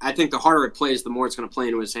harder it plays, the more it's going to play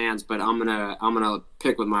into his hands. But I'm gonna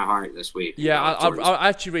pick with my heart this week. Yeah, I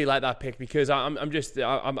actually really like that pick, because I'm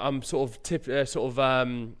sort of tickling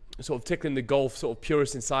the golf sort of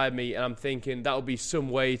purist inside me, and I'm thinking that would be some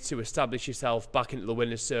way to establish yourself back into the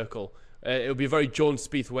winner's circle. It would be a very Jordan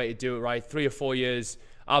Spieth way to do it, right? 3 or 4 years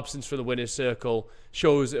absence from the winner's circle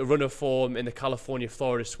shows a run of form in the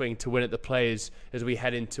California-Florida swing to win at the Players as we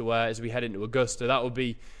head into Augusta. That'll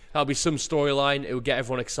be some storyline. It will get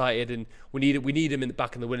everyone excited, and we need him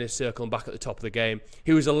back in the winner's circle and back at the top of the game.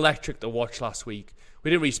 He was electric to watch last week.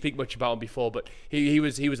 we didn't really speak much about him before, but he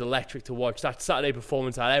was electric to watch. That Saturday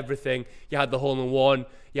performance had everything. You had the hole in one,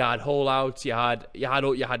 you had hole outs, you had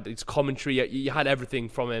his commentary, you had everything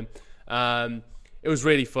from him. It was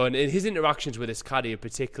really fun, and his interactions with his caddy are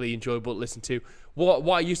particularly enjoyable to listen to. What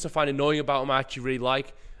I used to find annoying about him, I actually really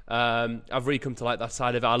like. I've really come to like that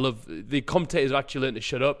side of it. I love the commentators have actually learned to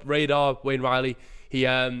shut up. Radar, Wayne Riley, he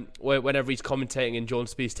whenever he's commentating and Jordan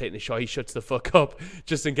Spieth's taking a shot, he shuts the fuck up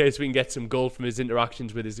just in case we can get some gold from his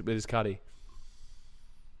interactions with his caddy.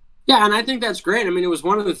 Yeah, and I think that's great. I mean, it was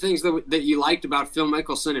one of the things that you liked about Phil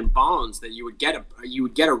Mickelson and Bones, that you would get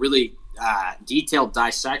a really detailed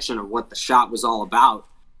dissection of what the shot was all about,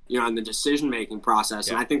 in the decision making process.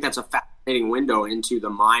 Yeah. And I think that's a fascinating window into the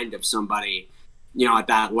mind of somebody, at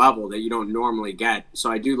that level that you don't normally get.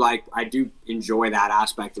 So I do enjoy that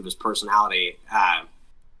aspect of his personality. And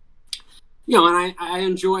I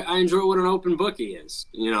enjoy what an open book he is.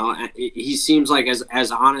 He seems like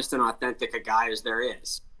as honest and authentic a guy as there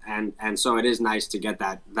is. And so it is nice to get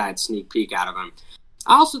that sneak peek out of him.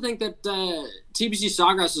 I also think that TPC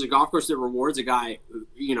Sawgrass is a golf course that rewards a guy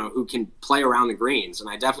who can play around the greens. And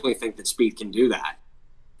I definitely think that Spieth can do that.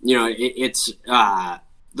 It's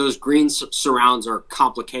those green surrounds are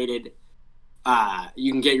complicated.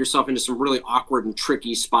 You can get yourself into some really awkward and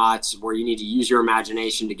tricky spots where you need to use your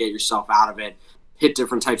imagination to get yourself out of it, hit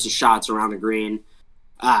different types of shots around the green.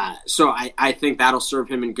 So I think that'll serve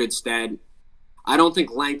him in good stead. I don't think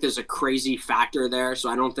length is a crazy factor there, so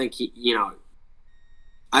I don't think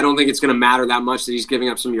I don't think it's going to matter that much that he's giving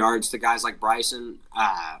up some yards to guys like Bryson.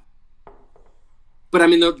 But I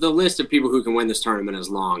mean, the list of people who can win this tournament is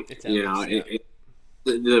long.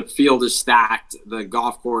 The field is stacked. The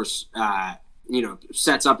golf course,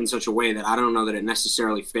 sets up in such a way that I don't know that it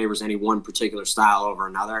necessarily favors any one particular style over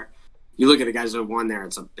another. You look at the guys that have won there;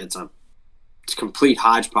 it's a complete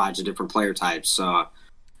hodgepodge of different player types. So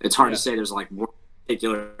it's hard to say there's like one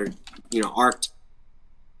particular, archetype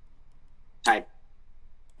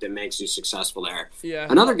that makes you successful there. Yeah.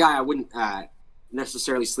 Another guy I wouldn't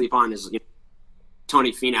necessarily sleep on is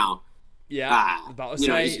Tony Finau. Yeah.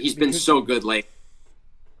 He's been so good lately.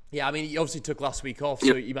 Yeah, I mean, he obviously took last week off,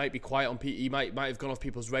 so he might be quiet on. He might have gone off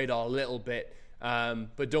people's radar a little bit.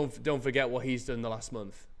 But don't forget what he's done the last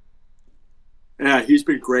month. Yeah, he's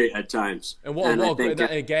been great at times. And what a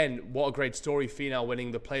great story! Finau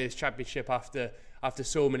winning the Players Championship after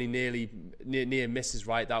so many near misses.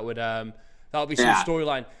 Right, that would be some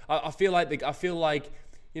storyline. I feel like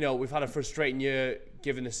we've had a frustrating year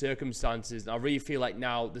given the circumstances, and I really feel like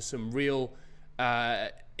now there's some real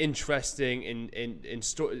interesting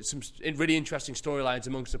some really interesting storylines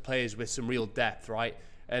amongst the players with some real depth, right?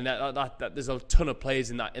 And that there's a ton of players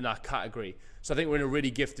in that category. So I think we're in a really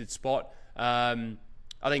gifted spot. I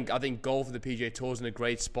think golf and the PGA Tour is in a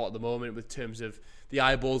great spot at the moment with terms of the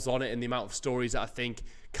eyeballs on it and the amount of stories that I think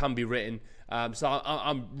can be written. So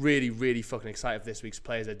I'm really, really fucking excited for this week's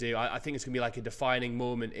players. I do. I think it's gonna be like a defining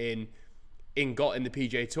moment in the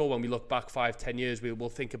PGA Tour. When we look back 5-10 years, we'll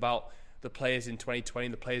think about the players in 2020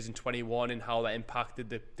 and the players in 21 and how that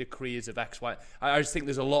impacted the careers of X, Y. I just think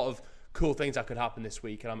there's a lot of cool things that could happen this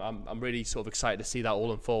week, and I'm really sort of excited to see that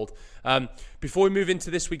all unfold. Before we move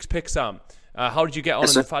into this week's pick, Sam, how did you get on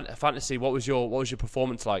in the fantasy? What was your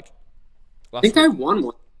performance like? I think I won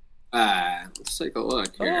one. Let's take a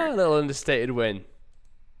look here. Oh, a little understated win.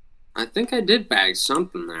 I think I did bag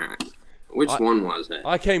something there. Which one was it?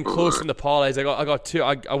 I came close in the parlays. I got two.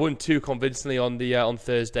 I won two convincingly on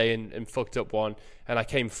Thursday and fucked up one, and I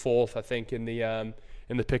came fourth, I think, in the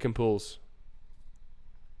pick and pools.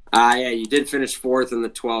 Yeah, you did finish fourth in the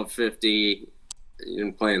 1250. You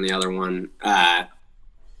didn't play in the other one.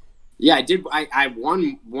 Yeah, I did. I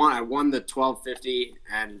won one. I won the 1250,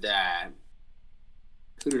 and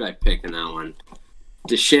who did I pick in that one?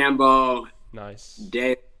 DeChambeau. Nice.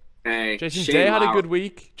 Day. Jason Day had a good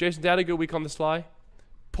week. Jason Day had a good week on the sly.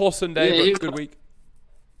 Poor Sunday, but good week.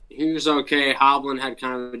 He was okay. Hovland had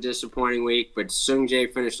kind of a disappointing week, but Sung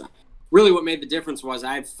Jae finished. Really, what made the difference was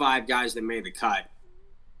I had 5 guys that made the cut.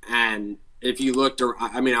 And if you looked,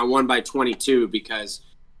 I won by 22 because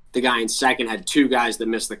the guy in second had 2 guys that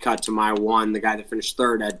missed the cut to my 1. The guy that finished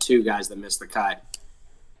third had 2 guys that missed the cut.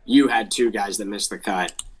 You had 2 guys that missed the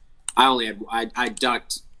cut. I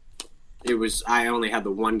ducked. I only had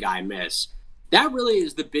the 1 guy miss. That really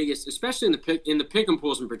is the biggest, especially in the pick and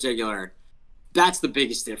pools in particular. That's the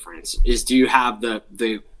biggest difference. Is do you have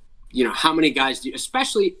the how many guys do you,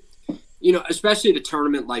 especially at a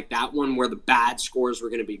tournament like that one where the bad scores were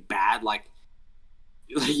going to be bad, like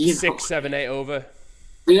 6, 7, 8 over.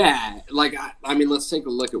 Yeah, like I mean, let's take a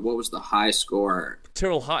look at what was the high score.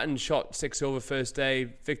 Tyrrell Hatton shot 6 over first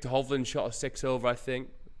day. Victor Hovland shot a 6 over, I think.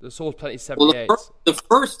 There's always plenty of Well, 78s. the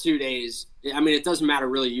first 2 days, I mean, it doesn't matter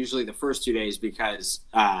really usually the first 2 days because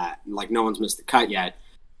like no one's missed the cut yet.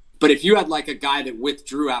 But if you had like a guy that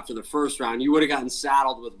withdrew after the first round, you would have gotten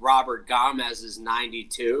saddled with Robert Gomez's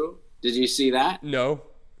 92. Did you see that? No.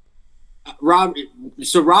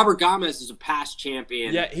 So Robert Gomez is a past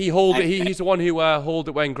champion. Yeah, he's the one who held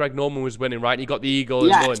it when Greg Norman was winning, right? He got the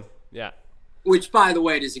eagle and won. Yeah. Which, by the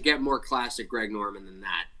way, does it get more classic Greg Norman than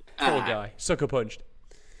that? Poor guy. Sucker punched.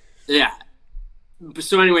 Yeah.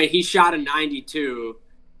 So anyway, he shot a 92,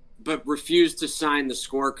 but refused to sign the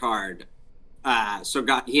scorecard.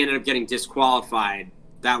 He ended up getting disqualified.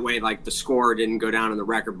 That way, like, the score didn't go down in the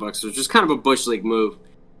record books. So it was just kind of a Bush League move.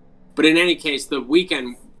 But in any case, the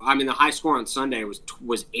weekend, I mean, the high score on Sunday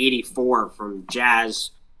was 84 from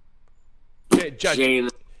Jazz. Jane.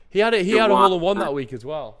 He had a hole in one that week as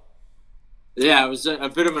well. Yeah, it was a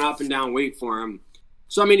bit of an up and down week for him.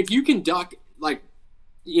 So, I mean, if you can duck, like,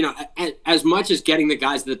 you know, as much as getting the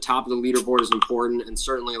guys to the top of the leaderboard is important, and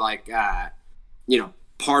certainly, like, you know,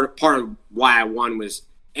 part of why I won was,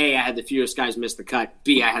 A, I had the fewest guys miss the cut,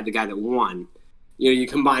 B, I had the guy that won. You know, you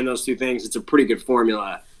combine those two things, it's a pretty good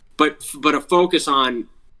formula. But a focus on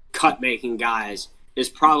cut-making guys is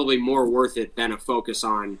probably more worth it than a focus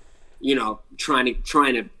on, you know, trying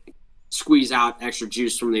to squeeze out extra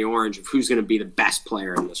juice from the orange of who's going to be the best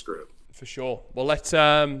player in this group. For sure. Well, let's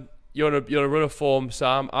you're on a run of form,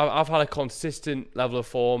 Sam. I've had a consistent level of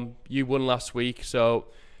form. You won last week, so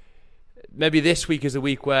maybe this week is a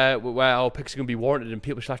week where our picks are going to be warranted and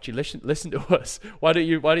people should actually listen to us. Why don't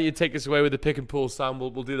you take us away with the pick and pool, Sam?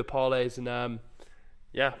 We'll do the parlays and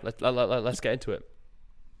let's get into it.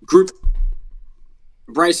 Group: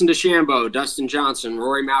 Bryson DeChambeau, Dustin Johnson,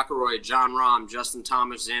 Rory McIlroy, John Rahm, Justin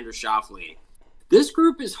Thomas, Xander Schauffele. This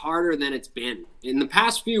group is harder than it's been. In the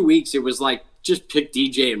past few weeks, it was like, just pick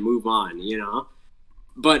DJ and move on, you know?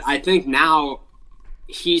 But I think now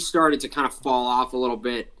he started to kind of fall off a little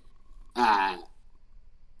bit.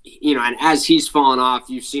 You know, and as he's fallen off,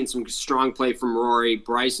 you've seen some strong play from Rory.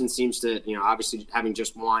 Bryson seems to, you know, obviously having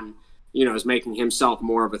just won, you know, is making himself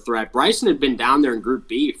more of a threat. Bryson had been down there in Group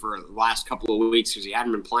B for the last couple of weeks because he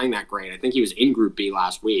hadn't been playing that great. I think he was in Group B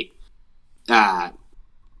last week.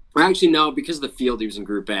 Actually, no, because of the field, he was in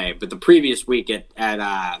Group A. But the previous week at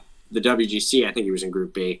the WGC, I think he was in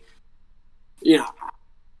Group B. You know,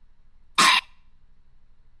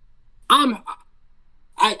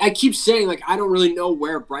 I keep saying, like, I don't really know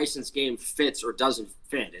where Bryson's game fits or doesn't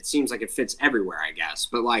fit. It seems like it fits everywhere, I guess.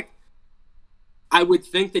 But, like, I would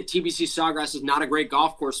think that TPC Sawgrass is not a great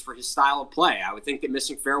golf course for his style of play. I would think that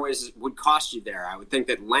missing fairways would cost you there. I would think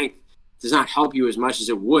that length does not help you as much as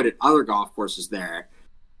it would at other golf courses there.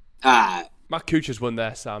 Matt Kuchar's won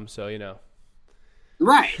there, Sam, so, you know.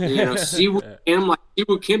 Right. You know,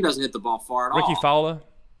 Siwoo Kim doesn't hit the ball far at all. Ricky Fowler.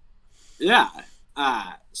 Yeah.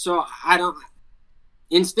 So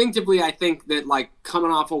instinctively, I think that, like,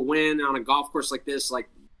 coming off a win on a golf course like this, like,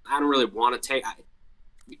 I don't really want to take.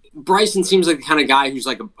 Bryson seems like the kind of guy who's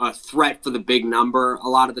like a threat for the big number a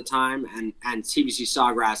lot of the time, and TPC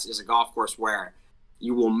Sawgrass is a golf course where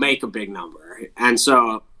you will make a big number, and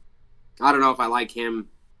so I don't know if I like him.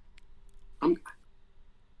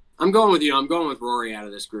 I'm going with you. I'm going with Rory out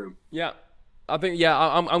of this group. Yeah, I think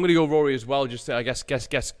I'm going to go Rory as well. Just to, I guess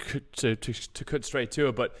to cut straight to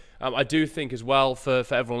it, but I do think as well for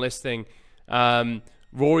everyone listening,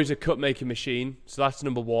 Rory's a cut making machine, so that's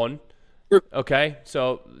number one. Okay,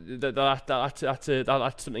 so that's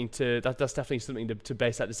definitely something to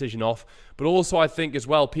base that decision off. But also, I think as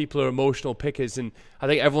well, people are emotional pickers, and I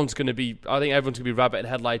think everyone's going to be rabbit in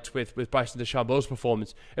headlights with Bryson DeChambeau's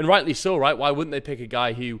performance, and rightly so, right? Why wouldn't they pick a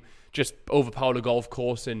guy who just overpowered a golf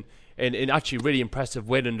course and actually really impressive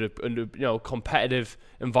win under you know, competitive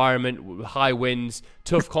environment, high winds,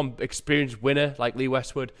 tough experienced winner like Lee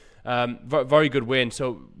Westwood. Very good win,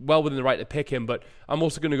 so well within the right to pick him. But I'm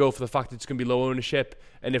also going to go for the fact that it's going to be low ownership,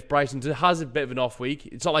 and if Bryson has a bit of an off week,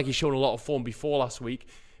 it's not like he's shown a lot of form before last week.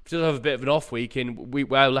 If he does have a bit of an off week and we're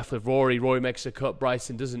left with Rory makes a cut,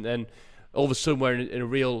 Bryson doesn't, then all of a sudden we're in a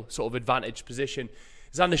real sort of advantage position.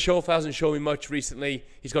 Xander Schauffele hasn't shown me much recently.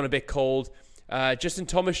 He's gone a bit cold. Justin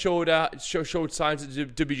Thomas showed signs at the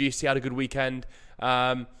WGC, had a good weekend.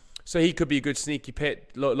 So he could be a good sneaky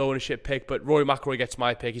pick, low ownership pick, but Rory McIlroy gets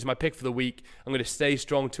my pick. He's my pick for the week. I'm going to stay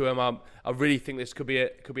strong to him. I really think this could be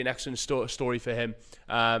an excellent story for him,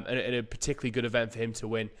 and a particularly good event for him to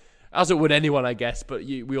win. As it would anyone, I guess, but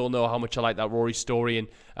we all know how much I like that Rory story and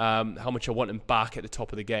how much I want him back at the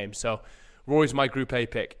top of the game. So Rory's my Group A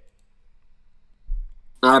pick.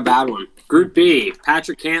 Not a bad one. Group B,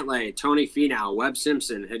 Patrick Cantlay, Tony Finau, Webb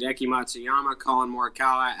Simpson, Hideki Matsuyama, Colin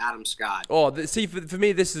Morikawa, Adam Scott. Oh, see, for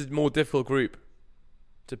me, this is a more difficult group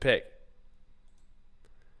to pick.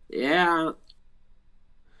 Yeah.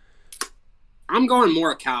 I'm going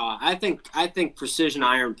Morikawa. I think precision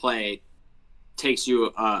iron play takes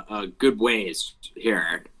you a good ways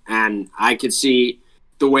here. And I could see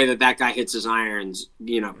the way that guy hits his irons,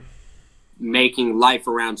 making life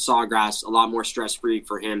around Sawgrass a lot more stress-free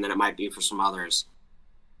for him than it might be for some others.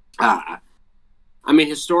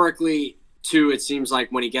 Historically, too, it seems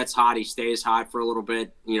like when he gets hot, he stays hot for a little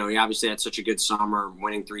bit. He obviously had such a good summer,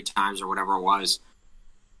 winning 3 times or whatever it was.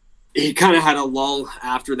 He kind of had a lull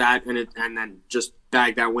after that, and then just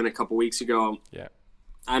bagged that win a couple weeks ago. Yeah,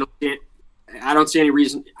 I don't see any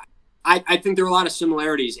reason. I think there are a lot of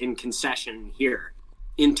similarities in concession here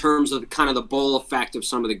in terms of kind of the bowl effect of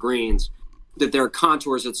some of the greens. That there are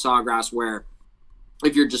contours at Sawgrass where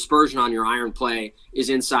if your dispersion on your iron play is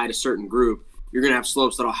inside a certain group, you're going to have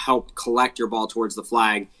slopes that'll help collect your ball towards the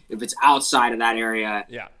flag. If it's outside of that area,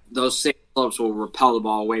 those same slopes will repel the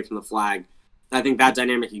ball away from the flag. I think that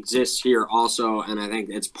dynamic exists here also, and I think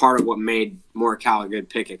it's part of what made Morikawa a good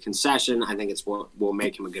pick at concession. I think it's what will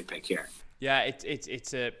make him a good pick here. Yeah,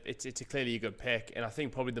 it's a clearly a good pick, and I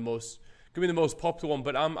think probably the most popular one.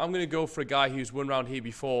 But I'm going to go for a guy who's won round here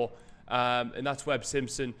before. And that's Webb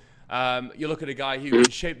Simpson. You look at a guy who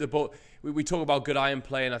shaped the ball. We talk about good iron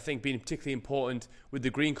play, and I think being particularly important with the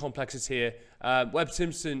green complexes here. Webb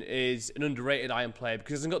Simpson is an underrated iron player because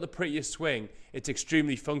he hasn't got the prettiest swing. It's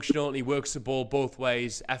extremely functional, and he works the ball both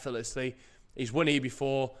ways effortlessly. He's won here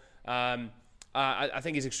before. I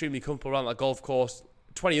think he's extremely comfortable around that golf course.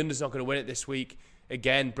 20 under's not going to win it this week.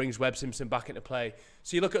 Again, brings Webb Simpson back into play.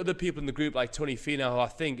 So you look at other people in the group like Tony Finau, who I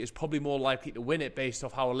think is probably more likely to win it based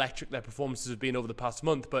off how electric their performances have been over the past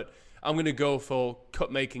month. But I'm going to go for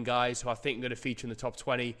cut-making guys who I think are going to feature in the top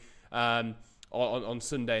 20 on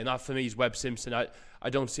Sunday. And that for me is Webb Simpson. I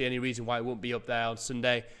don't see any reason why it won't be up there on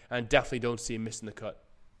Sunday, and definitely don't see him missing the cut.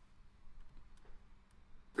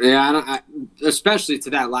 Yeah, especially to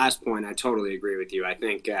that last point, I totally agree with you. I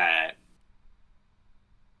think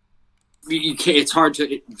it's hard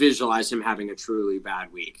to visualize him having a truly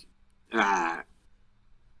bad week. There are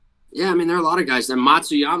a lot of guys. And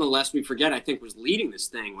Matsuyama, lest we forget, I think was leading this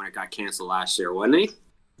thing when it got canceled last year, wasn't he?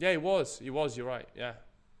 Yeah, he was. You're right. Yeah.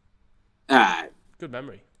 Good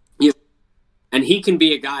memory. Yeah. And he can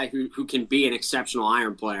be a guy who can be an exceptional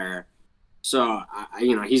iron player. So,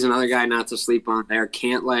 he's another guy not to sleep on there.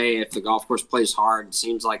 Cantlay, if the golf course plays hard,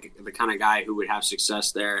 seems like the kind of guy who would have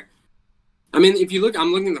success there. If you look,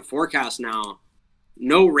 I'm looking at the forecast now.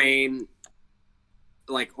 No rain,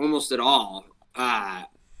 like almost at all,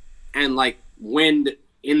 and like wind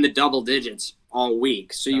in the double digits all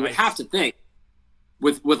week. So you would have to think,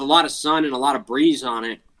 with a lot of sun and a lot of breeze on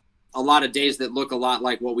it, a lot of days that look a lot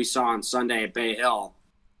like what we saw on Sunday at Bay Hill.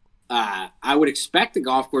 I would expect the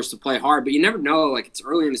golf course to play hard, but you never know. Like it's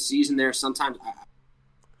early in the season there. Sometimes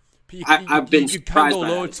I've been surprised by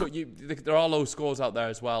that. There are low scores out there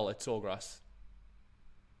as well at Sawgrass.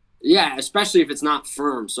 Yeah, especially if it's not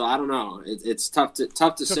firm. So I don't know. It's tough to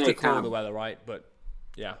say. To call the weather, right? But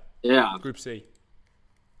yeah. Group C.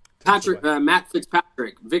 Matt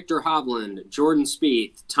Fitzpatrick, Victor Hovland, Jordan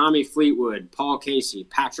Spieth, Tommy Fleetwood, Paul Casey,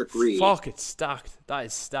 Patrick Reed. Fuck, it's stacked. That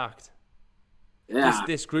is stacked. Yeah.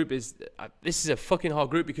 This group is this is a fucking hard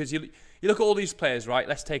group because you look at all these players, right?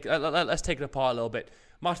 Let's take it apart a little bit.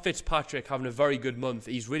 Matt Fitzpatrick having a very good month.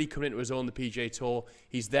 He's really coming into his own the PGA Tour.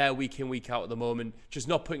 He's there week in, week out at the moment, just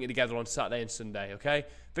not putting it together on Saturday and Sunday, okay?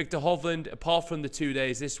 Victor Hovland, apart from the 2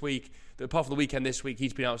 days this week, apart from the weekend this week,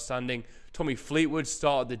 he's been outstanding. Tommy Fleetwood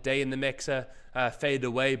started the day in the mixer, faded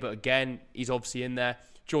away, but again, he's obviously in there.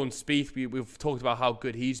 Jordan Spieth, we've talked about how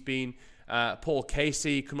good he's been. Paul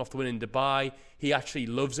Casey, coming off the win in Dubai. He actually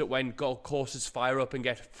loves it when golf courses fire up and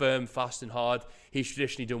get firm, fast and hard. He's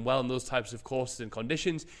traditionally done well in those types of courses and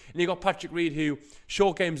conditions. And you got Patrick Reed, who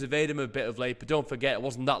short games evade him a bit of late, but don't forget, it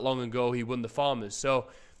wasn't that long ago he won the Farmers. So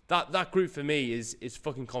that group for me is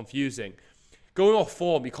fucking confusing. Going off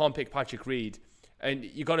form, you can't pick Patrick Reed, and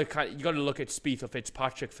you got to look at Spieth or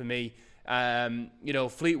Fitzpatrick for me.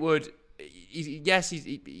 Fleetwood,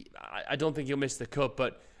 I don't think he'll miss the cut,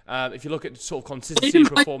 but if you look at sort of consistency and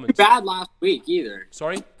performance, play too bad last week either.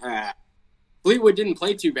 Sorry, Fleetwood didn't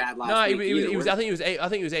play too bad last week. He was. I think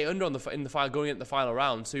he was 8 under in the final going into the final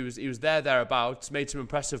round. So he was thereabouts. Made some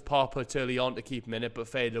impressive par putt early on to keep him in it, but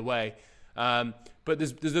faded away. But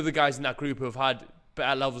there's other guys in that group who have had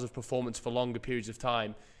better levels of performance for longer periods of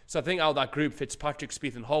time. So I think out of that group, Fitzpatrick,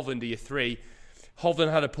 Spieth, and Hovland are your three.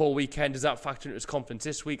 Hovland had a poor weekend. Does that factor into his confidence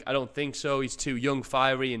this week? I don't think so. He's too young,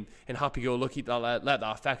 fiery, and happy-go-lucky to let that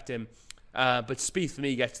affect him. But Spieth, for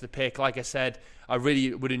me, gets the pick. Like I said, I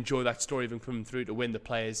really would enjoy that story of him coming through to win the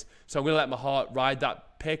Players. So I'm going to let my heart ride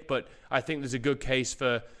that pick, but I think there's a good case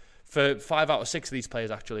for 5 out of 6 of these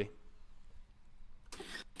players, actually.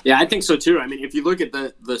 Yeah, I think so, too. I mean, if you look at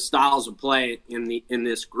the styles of play in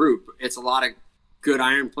this group, it's a lot of good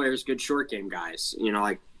iron players, good short game guys. You know,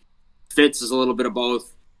 like Fitz is a little bit of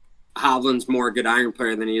both. Hovland's more a good iron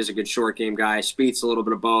player than he is a good short game guy. Spieth's a little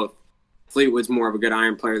bit of both. Fleetwood's more of a good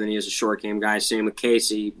iron player than he is a short game guy. Same with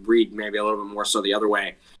Casey. Reed maybe a little bit more so the other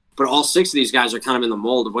way. But all 6 of these guys are kind of in the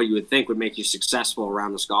mold of what you would think would make you successful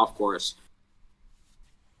around this golf course.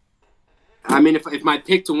 I mean, if my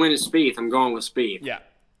pick to win is Spieth, I'm going with Spieth. Yeah.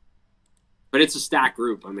 But it's a stacked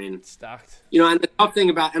group. I mean, it's stacked. You know, and the tough thing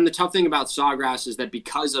about Sawgrass is that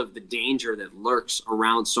because of the danger that lurks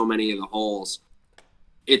around so many of the holes,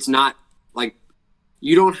 it's not like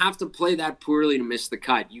you don't have to play that poorly to miss the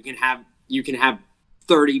cut. You can have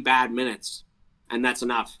 30 bad minutes, and that's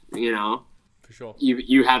enough. You know, for sure.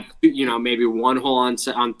 You have maybe one hole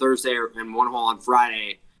on Thursday and one hole on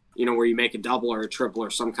Friday. You know, where you make a double or a triple or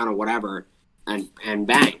some kind of whatever, and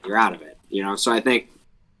bang, you're out of it. You know, so I think.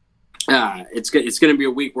 It's going to be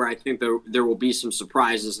a week where I think there will be some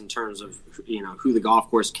surprises in terms of who the golf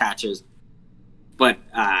course catches, but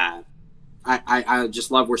I just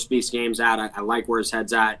love where Spieth's game's at. I like where his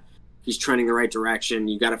head's at. He's trending the right direction.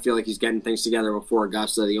 You got to feel like he's getting things together before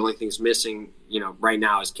Augusta. The only thing that's missing, right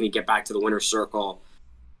now is can he get back to the winner's circle?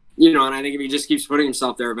 And I think if he just keeps putting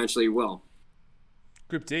himself there, eventually he will.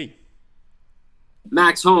 Group D.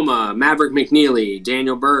 Max Homa, Maverick McNeely,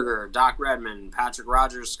 Daniel Berger, Doc Redman, Patrick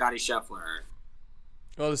Rogers, Scotty Scheffler.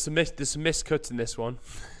 Oh, there's some miscuts in this one.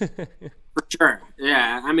 For sure.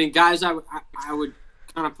 Yeah. I mean, guys, I would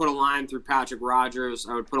kind of put a line through Patrick Rogers.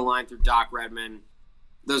 I would put a line through Doc Redman.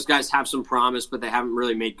 Those guys have some promise, but they haven't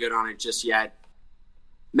really made good on it just yet.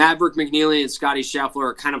 Maverick McNeely and Scotty Scheffler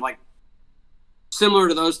are kind of like similar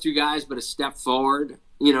to those two guys, but a step forward.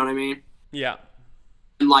 You know what I mean? Yeah.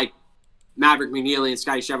 And like, Maverick McNeely and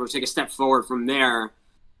Scotty Scheffler take a step forward from there.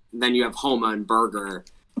 Then you have Homa and Berger.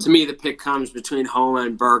 To me, the pick comes between Homa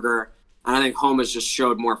and Berger, and I think Homa's just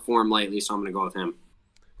showed more form lately, so I'm going to go with him.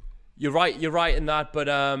 You're right in that, but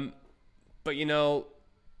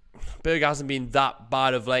Berger hasn't been that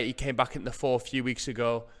bad of late. He came back in the 4 a few weeks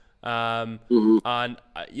ago, and I'm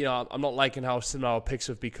not liking how similar our picks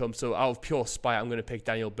have become. So out of pure spite, I'm going to pick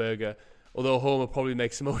Daniel Berger, although Homa probably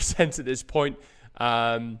makes the most sense at this point.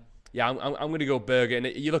 Yeah, I'm going to go Berger. And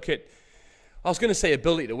you look at, I was going to say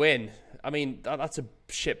ability to win. I mean, that's a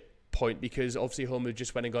shit point because obviously Homer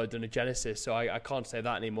just went and got done a Genesis, so I can't say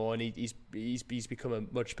that anymore. And he's become a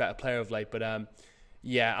much better player of late. But out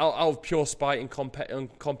of pure spite and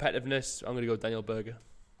competitiveness, I'm going to go Daniel Berger.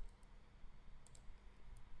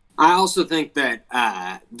 I also think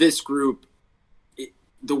that this group,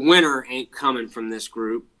 the winner ain't coming from this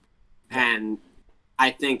group. And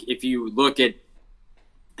I think if you look at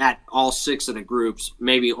all 6 of the groups,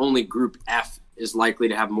 maybe only Group F is likely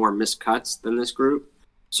to have more missed cuts than this group.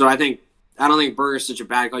 So I don't think Berger's such a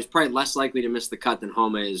bad guy. He's probably less likely to miss the cut than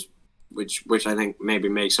Homa is, which I think maybe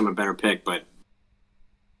makes him a better pick, but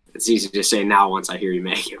it's easy to say now once I hear you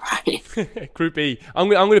make it, right? Group E. I'm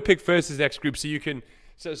going to pick first as next group so you can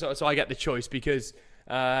so I get the choice because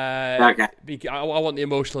okay. I want the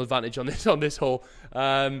emotional advantage on this hole.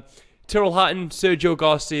 Tyrrell Hatton, Sergio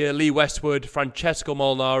Garcia, Lee Westwood, Francesco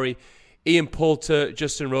Molinari, Ian Poulter,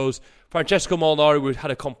 Justin Rose. Francesco Molinari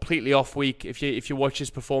had a completely off week. If you watch his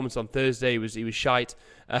performance on Thursday, he was shite.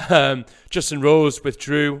 Justin Rose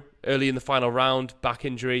withdrew early in the final round, back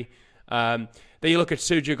injury. Then you look at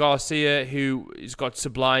Sergio Garcia, who has got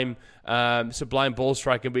sublime ball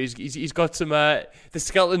striking, but he's got some the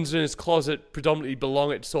skeletons in his closet predominantly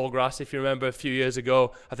belong at Sawgrass. If you remember a few years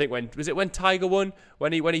ago, I think when Tiger won,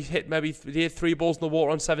 when he hit maybe 3 balls in the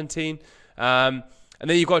water on 17. And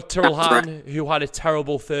then you've got Tyrrell Hatton, who had a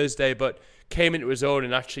terrible Thursday, but came into his own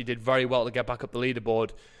and actually did very well to get back up the leaderboard.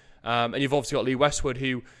 And you've obviously got Lee Westwood,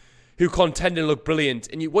 who contended and looked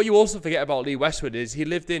brilliant. And what you also forget about Lee Westwood is he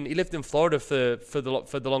lived in Florida for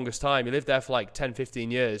the longest time. He lived there for like 10, 15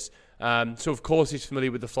 years. So of course he's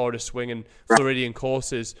familiar with the Florida swing and Floridian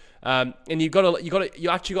courses. And you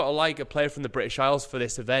actually got to like a player from the British Isles for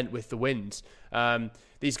this event with the winds.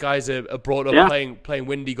 These guys are brought up playing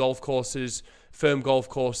windy golf courses, firm golf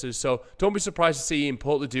courses. So don't be surprised to see Ian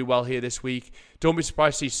Poulter do well here this week. Don't be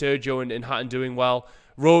surprised to see Sergio and Hatton doing well.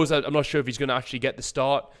 Rose, I'm not sure if he's going to actually get the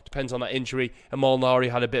start. Depends on that injury. And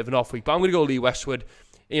Molinari had a bit of an off week. But I'm going to go Lee Westwood.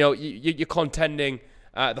 You're contending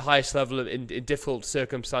at the highest level in difficult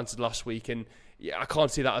circumstances last week, and yeah, I can't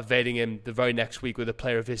see that evading him the very next week with a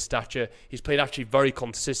player of his stature. He's played actually very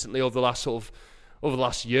consistently over the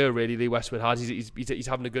last year, really. Lee Westwood has. He's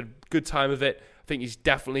having a good time of it. I think he's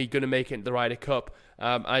definitely going to make it into the Ryder Cup.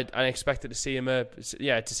 I expected to see him at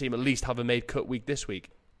least have a made cut week this week.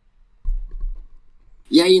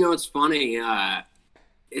 Yeah, it's funny.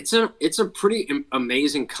 It's a pretty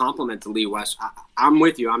amazing compliment to Lee Westwood. I'm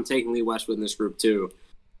with you. I'm taking Lee Westwood in this group too.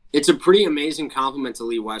 It's a pretty amazing compliment to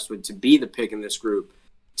Lee Westwood to be the pick in this group.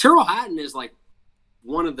 Tyrrell Hatton is like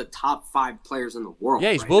one of the top 5 players in the world.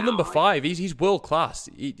 Yeah, he's world number 5. He's world class.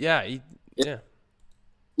 Yeah.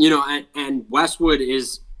 And Westwood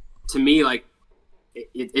is, to me, like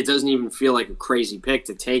it doesn't even feel like a crazy pick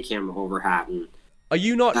to take him over Hatton. Are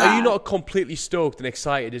you not completely stoked and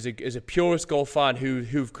excited as a purist golf fan who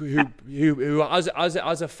as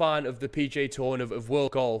a fan of the PGA Tour and of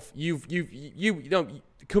world golf, you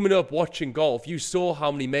coming up watching golf, you saw how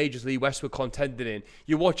many majors Lee Westwood contended in.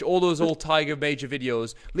 You watch all those old Tiger major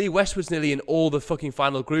videos. Lee Westwood's nearly in all the fucking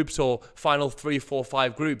final groups or final 3, 4,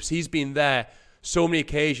 5 groups. He's been there so many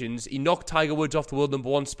occasions. He knocked Tiger Woods off the world number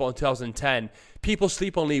 1 spot in 2010. People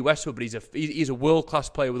sleep on Lee Westwood, but he's a world-class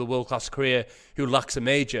player with a world-class career who lacks a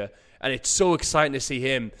major. And it's so exciting to see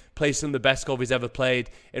him play some of the best golf he's ever played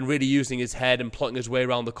and really using his head and plotting his way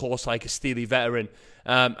around the course like a steely veteran.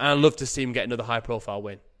 And I'd love to see him get another high-profile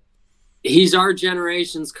win. He's our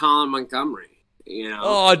generation's Colin Montgomery.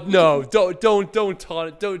 Oh no! Don't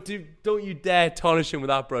you dare tarnish him with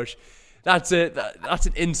that brush. That's an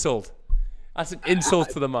insult. That's an insult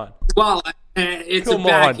to the man. Well, it's come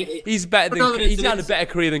on. He's better than. He's had a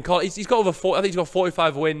better career than Colin. He's got over 40. I think he's got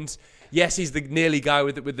 45 wins. Yes, he's the nearly guy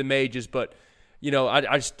with the majors, but I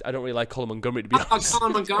don't really like Colin Montgomery, to be honest.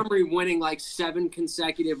 Colin Montgomery winning like 7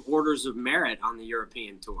 consecutive orders of merit on the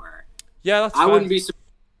European Tour. Yeah, that's fair. I wouldn't be.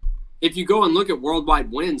 If you go and look at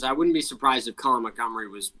worldwide wins, I wouldn't be surprised if Colin Montgomery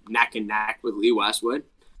was neck and neck with Lee Westwood.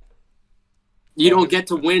 You don't get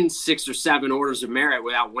to win 6 or 7 orders of merit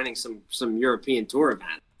without winning some European Tour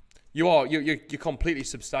event. You're completely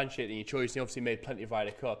substantiating your choice. You obviously made plenty of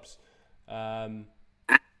Ryder Cups.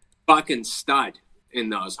 Fucking stud in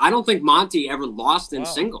those. I don't think Monty ever lost in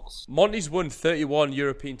singles. Monty's won 31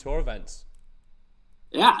 European Tour events.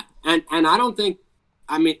 Yeah, and I don't think.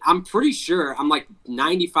 I mean, I'm pretty sure. I'm like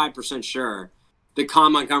 95% sure that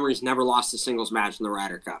Colin Montgomery's never lost a singles match in the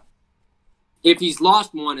Ryder Cup. If he's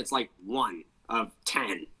lost one, it's like 1 of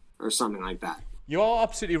 10 or something like that. You are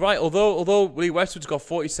absolutely right. Although Lee Westwood's got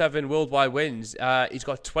 47 worldwide wins, he's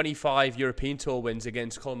got 25 European Tour wins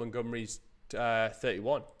against Colin Montgomery's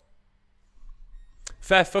 31.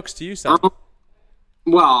 Fair fucks to you, Sam.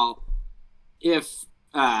 Well, if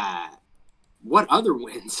what other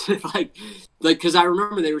wins? like, because I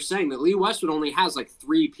remember they were saying that Lee Westwood only has like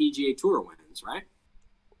 3 PGA Tour wins, right?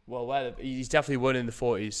 Well, he's definitely won in the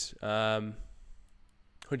 40s.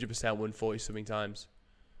 100% won 40-something times.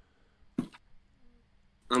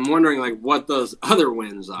 I'm wondering like what those other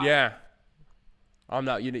wins are. Yeah. I'm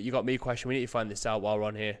not. You got me a question. We need to find this out while we're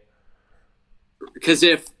on here. Because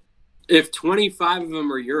if 25 of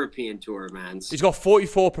them are European Tour events, he's got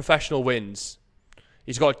 44 professional wins.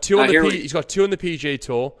 He's got 2 on he's got 2 on the PGA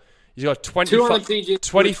Tour. He's got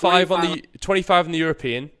 25 on the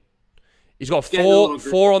European. He's got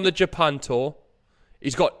 4 on the Japan Tour.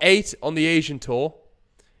 He's got 8 on the Asian Tour.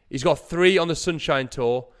 He's got 3 on the Sunshine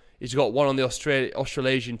Tour. He's got 1 on the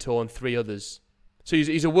Australasian Tour and 3 others. So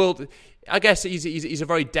he's a world. I guess he's a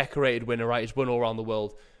very decorated winner, right? He's won all around the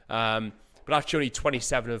world. But actually, only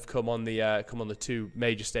 27 have come on the 2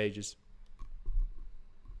 major stages.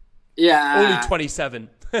 Yeah, only 27.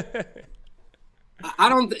 I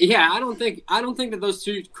don't think that those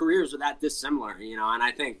 2 careers are that dissimilar, And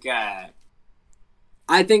I think,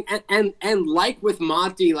 and like with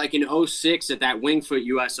Monty, like in 2006 at that Wingfoot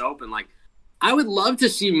U.S. Open, like I would love to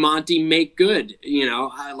see Monty make good.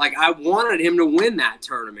 I wanted him to win that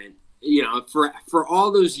tournament. For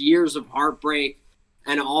all those years of heartbreak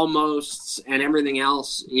and almosts and everything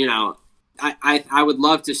else. I would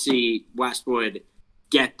love to see Westwood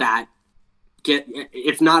get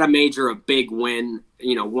if not a major, a big win,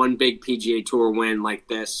 one big PGA Tour win like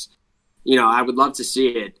this. I would love to see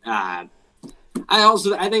it. I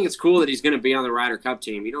think it's cool that he's going to be on the Ryder Cup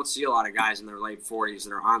team. You don't see a lot of guys in their late 40s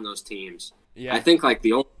that are on those teams. Yeah. I think I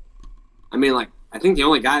think the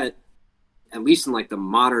only guy that, at least in like the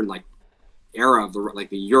modern like era of the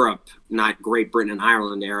Europe, not Great Britain and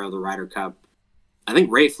Ireland era of the Ryder Cup, I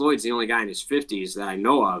think Ray Floyd's the only guy in his 50s that I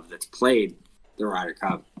know of that's played the Ryder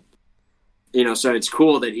Cup. So it's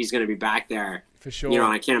cool that he's going to be back there. For sure. And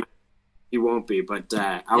I can't he won't be. But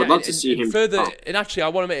I would love to see him further. And actually, I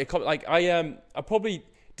want to make a comment. Like I probably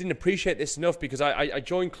didn't appreciate this enough because I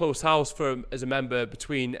joined Close House as a member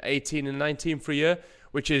between 18 and 19 for a year,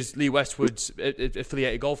 which is Lee Westwood's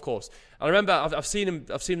affiliated golf course. And I remember I've seen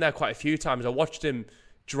him there quite a few times. I watched him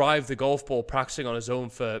drive the golf ball practicing on his own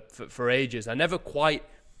for ages. I never quite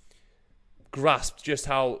grasped just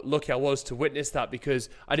how lucky I was to witness that because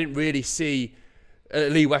I didn't really see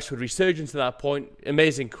Lee Westwood resurgence at that point.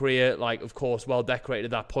 Amazing career, like of course well decorated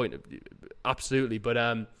at that point, absolutely. But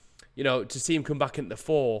to see him come back into the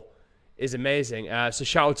fore is amazing. So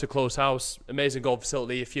shout out to Close House, amazing golf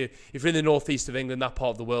facility. If you're in the northeast of England, that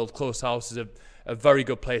part of the world, Close House is a very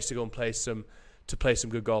good place to go and play some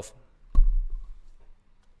good golf.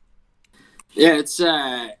 Yeah, it's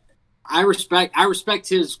I respect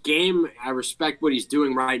his game. I respect what he's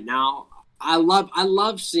doing right now. I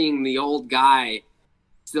love seeing the old guy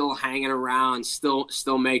still hanging around,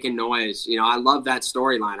 still making noise. I love that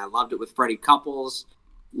storyline. I loved it with Freddie Couples.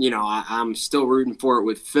 I'm still rooting for it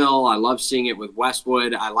with Phil. I love seeing it with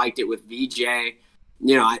Westwood. I liked it with VJ.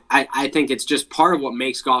 I think it's just part of what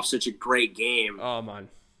makes golf such a great game. Oh man,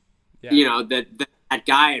 yeah. That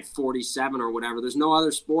guy at 47 or whatever. There's no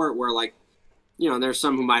other sport where there's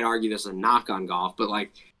some who might argue this is a knock on golf, but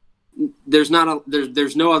there's no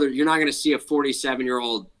other. You're not going to see a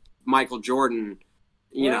 47-year-old Michael Jordan.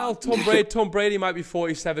 Tom Brady might be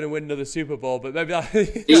 47 and win another Super Bowl, but maybe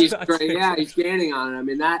he's gaining on it. I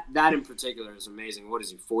mean, that in particular is amazing. What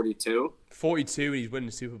is he, 42? 42 and he's winning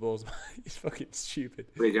Super Bowls. He's fucking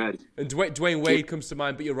stupid. Pretty good. And Dwayne Wade comes to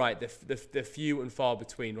mind, but you're right. They're few and far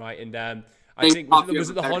between, right? And I think was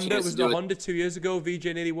it the Honda? Was it the Honda 2 years ago? VJ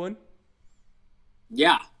nearly won.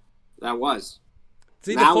 Yeah, that was.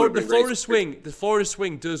 See, the Florida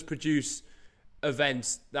Swing does produce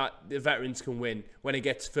events that the veterans can win when it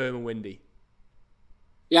gets firm and windy.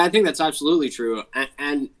 Yeah, I think that's absolutely true.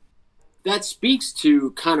 And that speaks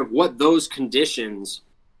to kind of what those conditions,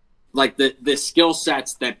 like the skill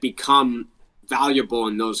sets that become valuable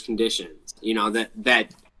in those conditions,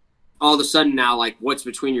 that all of a sudden now, like what's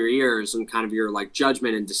between your ears and kind of your like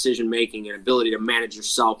judgment and decision making and ability to manage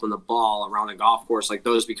yourself and the ball around the golf course, like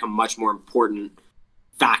those become much more important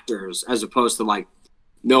factors as opposed to like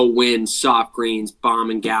no wind, soft greens, bomb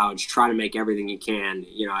and gouge, try to make everything you can.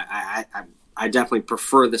 I definitely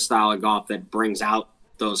prefer the style of golf that brings out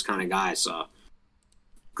those kind of guys. So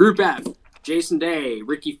Group F, Jason Day,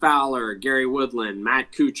 Ricky Fowler, Gary Woodland,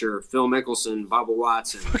 Matt Kuchar, Phil Mickelson, Bubba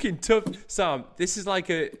Watson. Fucking tough, Sam. This is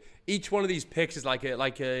each one of these picks is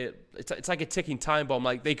it's like a ticking time bomb.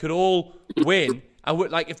 Like they could all win. I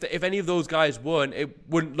would if any of those guys won, I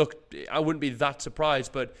wouldn't be that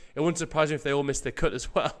surprised, but it wouldn't surprise me if they all missed their cut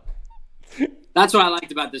as well. That's what I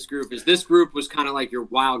liked about this group is this group was kind of like your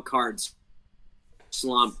wild cards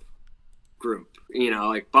slump group.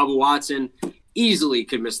 Like Bubba Watson easily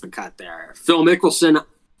could miss the cut there. Phil Mickelson,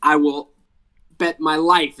 I will bet my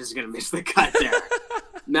life is going to miss the cut there.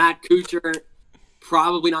 Matt Kuchar,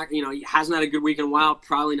 probably not. He hasn't had a good week in a while.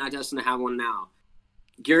 Probably not destined to have one now.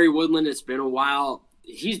 Gary Woodland, it's been a while.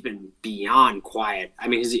 He's been beyond quiet. I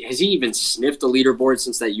mean, has he even sniffed the leaderboard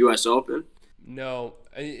since that U.S. Open? No.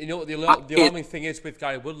 And what the alarming thing is with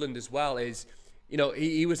Gary Woodland as well is,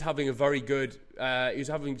 he was having a very good. He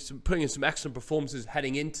was putting in some excellent performances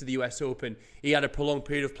heading into the U.S. Open. He had a prolonged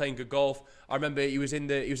period of playing good golf. I remember he was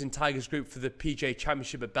in Tiger's group for the PGA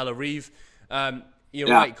Championship at Bellerive.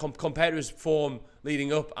 Right. Compared to his form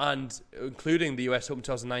leading up and including the U.S. Open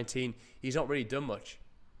 2019, he's not really done much.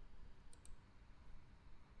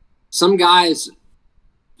 Some guys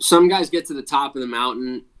get to the top of the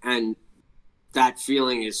mountain and that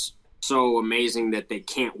feeling is so amazing that they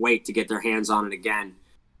can't wait to get their hands on it again.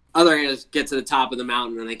 Other guys get to the top of the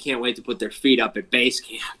mountain and they can't wait to put their feet up at base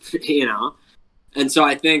camp, And so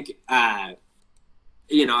I think, I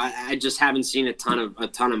just haven't seen a ton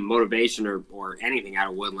of motivation or anything out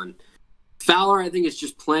of Woodland. Fowler, I think, is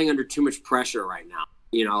just playing under too much pressure right now.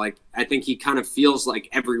 I think he kind of feels like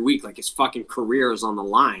every week, like his fucking career is on the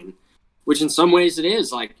line, which in some ways it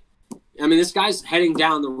is. Like, I mean, this guy's heading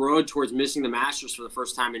down the road towards missing the Masters for the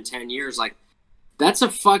first time in 10 years. Like, that's a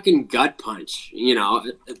fucking gut punch,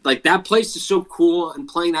 Like, that place is so cool, and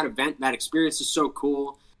playing that event, that experience is so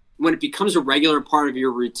cool. When it becomes a regular part of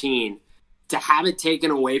your routine, to have it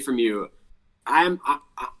taken away from you, I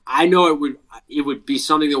know it would be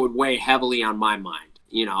something that would weigh heavily on my mind,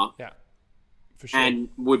 Yeah, for sure. And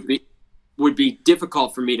would be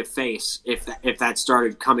difficult for me to face if that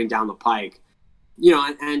started coming down the pike.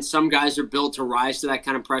 And some guys are built to rise to that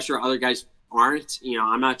kind of pressure. Other guys aren't.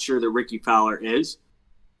 I'm not sure that Ricky Fowler is.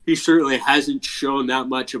 He certainly hasn't shown that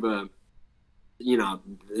much of a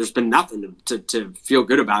there's been nothing to feel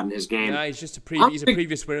good about in his game. Yeah, he's just he's a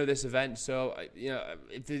previous winner of this event, so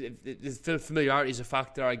if the familiarity is a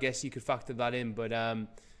factor, I guess you could factor that in. But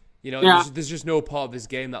there's just no part of his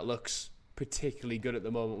game that looks particularly good at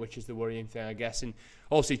the moment, which is the worrying thing, I guess. And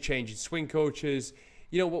also changing swing coaches.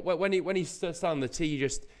 When he starts on the tee,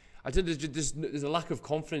 I think there's a lack of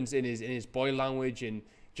confidence in his body language and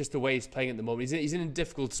just the way he's playing at the moment. He's in a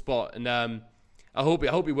difficult spot, and I hope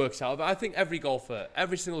he works out. But I think every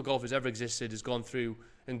single golfer who's ever existed has gone through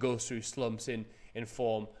and goes through slumps in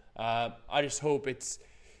form. I just hope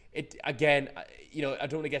again. I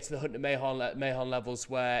don't want to get to the Hunter Mahon levels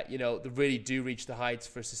where they really do reach the heights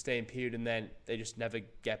for a sustained period and then they just never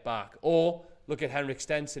get back. Or look at Henrik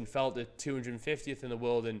Stenson, fell to 250th in the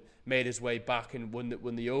world and made his way back and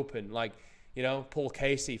won the Open. Paul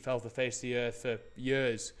Casey fell to the face of the earth for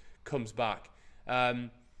years, comes back.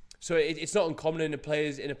 So it's not uncommon in a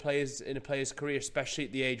player's career, especially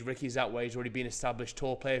at the age Ricky's at, where he's already been an established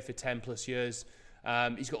tour player for 10 plus years.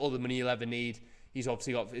 He's got all the money he'll ever need. He's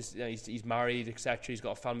obviously got he's married, etc. He's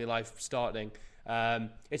got a family life starting.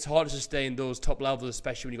 It's hard to sustain those top levels,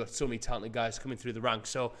 especially when you've got so many talented guys coming through the ranks.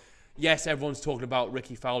 So yes, everyone's talking about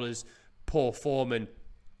Ricky Fowler's poor form and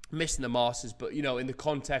missing the Masters, but in the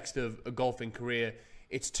context of a golfing career,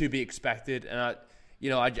 it's to be expected. And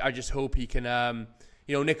I just hope he can.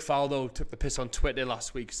 Nick Faldo took the piss on Twitter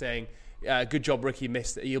last week saying, good job, Ricky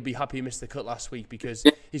missed. He'll be happy he missed the cut last week because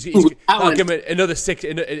I'll give him another 6.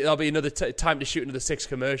 There'll be another time to shoot another 6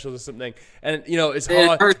 commercials or something. And as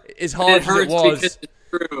hard as it was.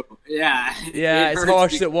 True. Yeah. Yeah, as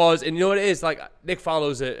harsh as it was. And you know what it is? Like, Nick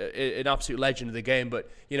Fallow's an absolute legend of the game,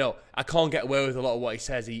 but, I can't get away with a lot of what he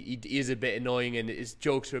says. He is a bit annoying and his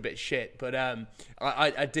jokes are a bit shit. But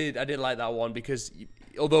I did like that one because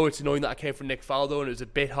although it's annoying that I came from Nick Faldo and it was a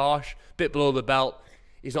bit harsh, a bit below the belt,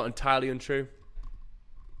 he's not entirely untrue.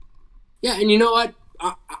 Yeah, and you know what?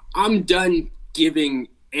 I'm done giving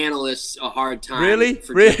analysts a hard time. Really?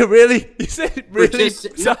 Really? You said really?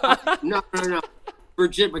 No.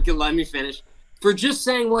 But let me finish. For just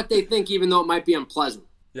saying what they think, even though it might be unpleasant.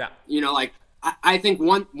 Yeah. I think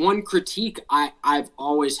one critique I've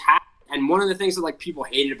always had, and one of the things that people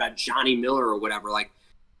hated about Johnny Miller or whatever,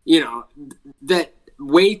 that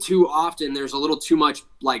way too often there's a little too much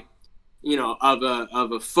of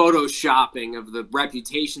a photoshopping of the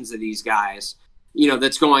reputations of these guys,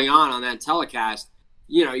 that's going on that telecast.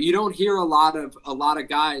 You don't hear a lot of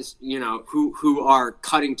guys, who are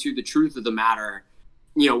cutting to the truth of the matter,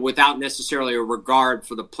 without necessarily a regard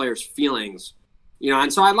for the player's feelings,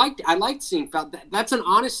 and so I liked seeing Faldo. That's an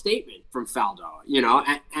honest statement from Faldo,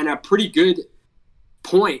 and a pretty good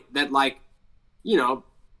point that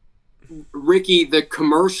Ricky, the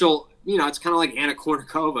commercial, it's kind of like Anna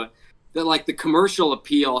Kournikova, that the commercial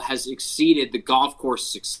appeal has exceeded the golf course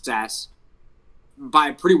success by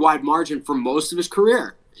a pretty wide margin for most of his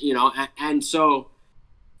career, and so,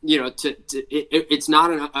 it's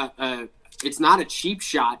not a cheap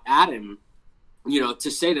shot at him,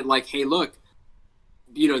 to say that hey, look,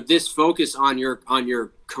 this focus on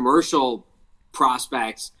your commercial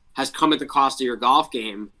prospects has come at the cost of your golf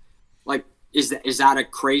game. Is that a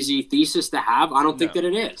crazy thesis to have? I don't think that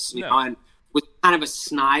it is. And with kind of a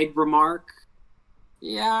snide remark.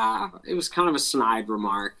 Yeah, it was kind of a snide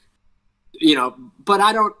remark. But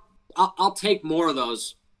I'll take more of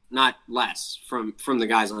those, not less, from the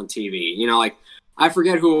guys on TV. I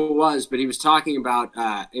forget who it was, but he was talking about,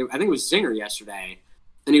 I think it was Zinger yesterday,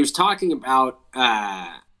 and he was talking about,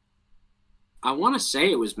 I want to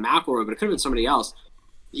say it was McElroy, but it could have been somebody else.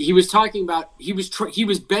 He was talking about, he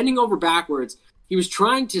was bending over backwards. He was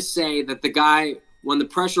trying to say that the guy, when the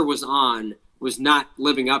pressure was on, was not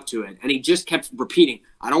living up to it. And he just kept repeating,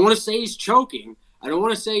 I don't want to say he's choking. I don't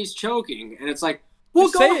want to say he's choking. And it's well,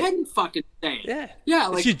 just go ahead and fucking say it.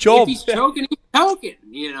 Yeah, it's your job. If he's choking, he's choking,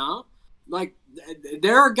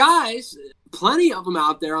 there are guys, plenty of them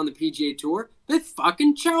out there on the PGA Tour that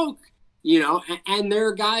fucking choke, and there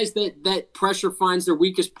are guys that pressure finds their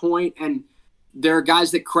weakest point, and there are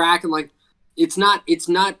guys that crack, and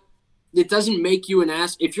it doesn't make you an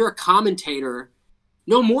ass. If you're a commentator,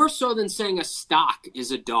 no more so than saying a stock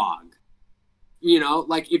is a dog,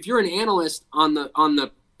 if you're an analyst on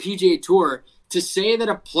the PGA Tour, to say that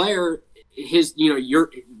a player, your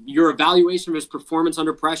evaluation of his performance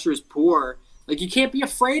under pressure is poor, you can't be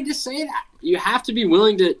afraid to say that. You have to be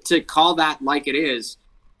willing to call that like it is,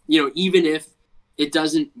 even if it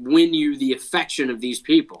doesn't win you the affection of these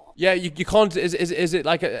people. Yeah, you can't. Is it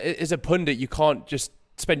as a pundit, you can't just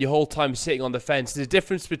spend your whole time sitting on the fence. There's a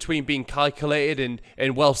difference between being calculated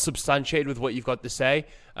and well substantiated with what you've got to say.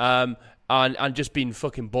 and just being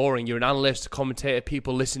fucking boring. You're an analyst, a commentator.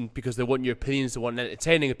 People listen because they want your opinions. They want an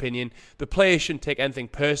entertaining opinion. The players shouldn't take anything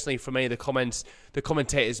personally from any of the comments the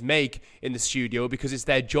commentators make in the studio, because it's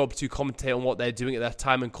their job to commentate on what they're doing at that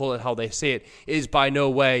time and call it how they see it. It is by no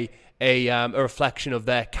way a reflection of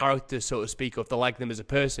their character, so to speak, or if they like them as a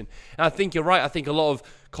person. And I think you're right. I think a lot of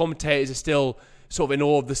commentators are still sort of in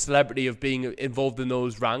awe of the celebrity of being involved in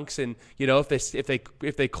those ranks. And if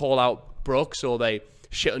they call out Brooks, or they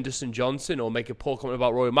shit on Dustin Johnson, or make a poor comment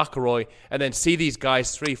about Rory McIlroy, and then see these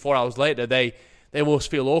guys 3-4 hours later, they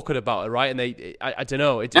almost feel awkward about it, right? And I don't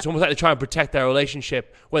know. It's almost like they try and protect their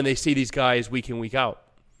relationship when they see these guys week in, week out.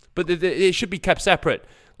 But it should be kept separate.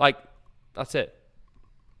 Like, that's it.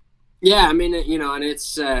 Yeah, I mean, and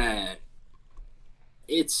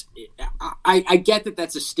I get that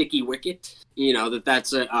that's a sticky wicket.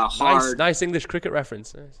 That's a hard. Nice English cricket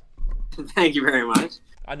reference. Nice. Thank you very much.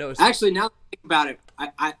 I noticed. Actually, now that I think about it,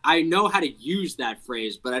 I know how to use that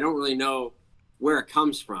phrase, but I don't really know where it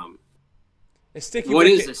comes from. A sticky what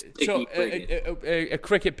wicket. Is a sticky cricket? A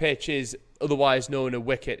cricket pitch is otherwise known a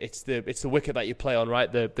wicket. It's the wicket that you play on,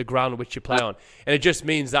 right? The ground which you play on, and it just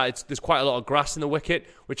means that there's quite a lot of grass in the wicket,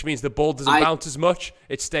 which means the ball doesn't bounce as much.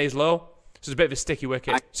 It stays low. So it's a bit of a sticky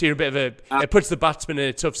wicket. So you're a bit of it puts the batsman in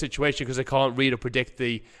a tough situation because they can't read or predict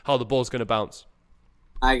how the ball's going to bounce.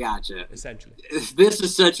 I gotcha. Essentially, this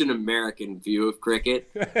is such an American view of cricket,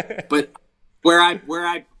 but where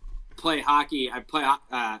I play hockey, I play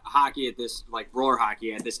hockey at this, like, roller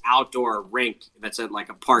hockey at this outdoor rink that's at, like,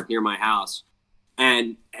 a park near my house.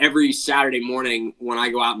 And every Saturday morning when I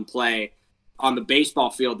go out and play on the baseball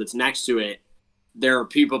field that's next to it, there are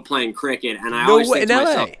people playing cricket, and I always think to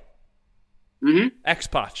myself,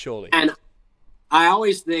 expat, surely. And I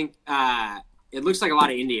always think it looks like a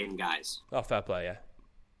lot of Indian guys. Oh, fair play, yeah.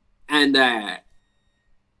 And I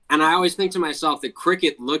always think to myself that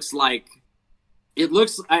cricket looks like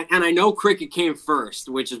and I know cricket came first,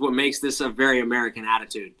 which is what makes this a very American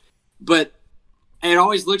attitude. But it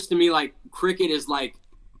always looks to me like cricket is like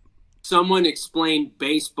someone explained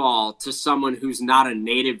baseball to someone who's not a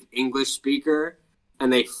native English speaker,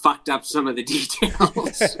 and they fucked up some of the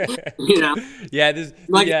details. Yeah, it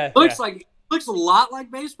looks a lot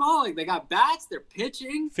like baseball. Like, they got bats, they're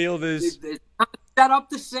pitching, fielders. They're set up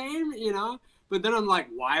the same, But then I'm like,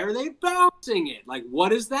 why are they bouncing it? Like,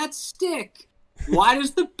 what is that stick? Why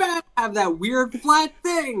does the bat have that weird flat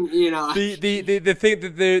thing? The thing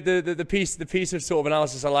the piece of sort of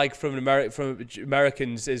analysis I like from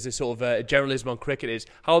Americans is a sort of a generalism on cricket is,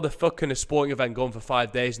 how the fuck can a sporting event go on for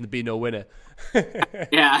 5 days and there be no winner?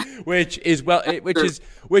 Yeah, which is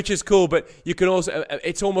cool, but you can also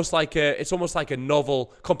it's almost like a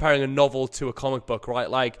novel, comparing a novel to a comic book, right?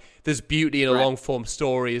 Like, there's beauty in a long form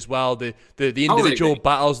story as well. The individual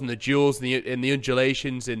battles and the duels and the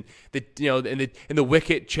undulations and the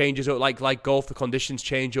wicket changes, like golf, the conditions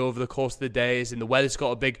change over the course of the days, and the weather's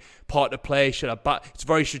got a big part to play. It's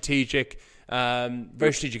very strategic.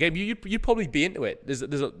 Very strategic game. You'd probably be into it.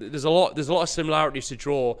 There's a lot of similarities to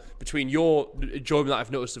draw between your enjoyment that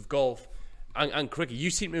I've noticed of golf and cricket.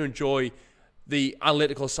 You seem to enjoy the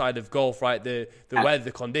analytical side of golf, right? The weather,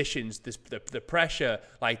 the conditions, the pressure,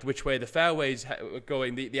 like which way the fairways are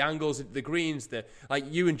going, the angles, the greens.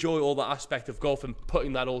 You enjoy all that aspect of golf and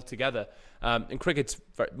putting that all together. And cricket's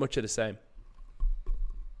very much of the same.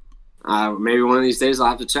 Maybe one of these days I'll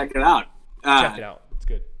have to check it out. Check it out. It's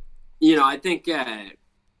good. I think.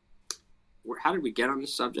 How did we get on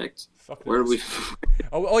this subject? Where did we?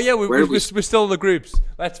 We're still in the groups.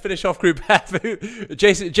 Let's finish off Group F.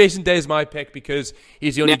 Jason Day is my pick because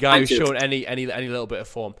he's the only guy who's shown any little bit of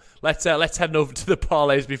form. Let's head over to the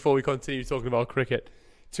parlays before we continue talking about cricket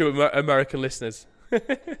to American listeners. All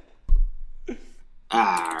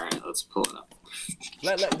right, let's pull it up.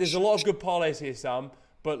 There's a lot of good parlays here, Sam.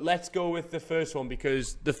 But let's go with the first one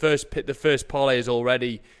because the first parlay is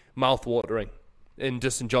already mouth-watering in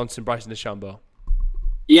Dustin Johnson, Bryson DeChambeau.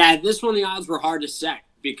 Yeah, this one the odds were hard to set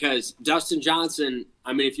because Dustin Johnson,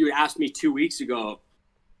 I mean, if you had asked me 2 weeks ago,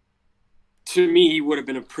 to me, he would have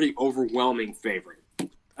been a pretty overwhelming favorite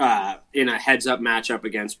in a heads-up matchup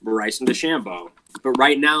against Bryson DeChambeau. But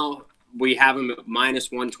right now, we have him at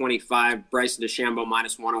minus 125, Bryson DeChambeau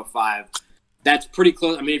minus 105. That's pretty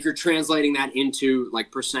close. I mean, if you're translating that into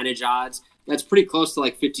like percentage odds, that's pretty close to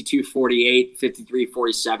like 52-48,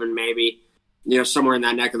 53-47 maybe. Somewhere in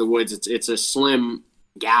that neck of the woods. It's a slim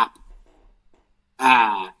gap.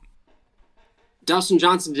 Dustin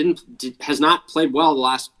Johnson has not played well the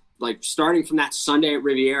last, starting from that Sunday at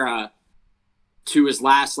Riviera to his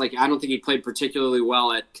last, I don't think he played particularly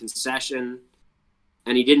well at Concession,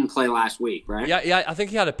 and he didn't play last week, right? Yeah, I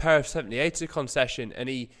think he had a pair of 78s at Concession, and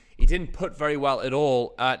he he didn't putt very well at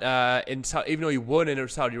all even though he won in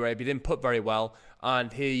Saudi Arabia, he didn't putt very well,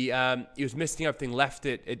 and he was missing everything left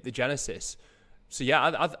at the Genesis. So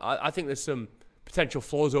yeah, I think there's some potential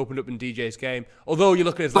flaws opened up in DJ's game. Although you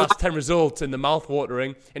look at his last 10 results and the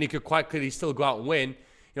mouth-watering, and he could quite clearly still go out and win.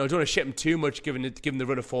 I don't want to ship him too much given the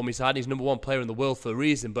run of form he's had. He's number one player in the world for a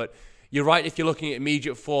reason. But you're right, if you're looking at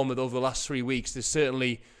immediate form over the last 3 weeks, there's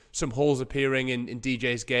certainly some holes appearing in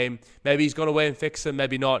DJ's game. Maybe he's gone away and fixed them,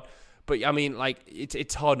 maybe not. But I mean, like,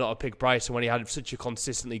 it's hard not to pick Bryson when he had such a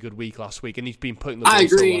consistently good week last week, and he's been putting the ball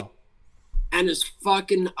so well. And as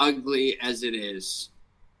fucking ugly as it is,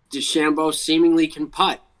 DeChambeau seemingly can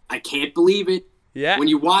putt. I can't believe it. Yeah. When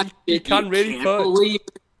you watch it, you can't really putt. Believe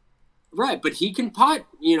it. Right, but he can putt.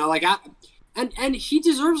 And he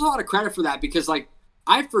deserves a lot of credit for that because, like,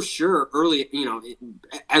 I for sure early,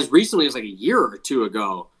 as recently as like a year or two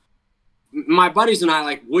ago, my buddies and I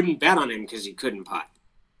like wouldn't bet on him because he couldn't putt,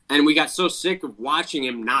 and we got so sick of watching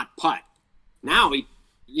him not putt. Now he,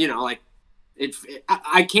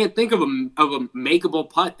 I can't think of a makeable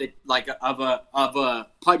putt that like of a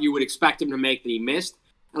putt you would expect him to make that he missed,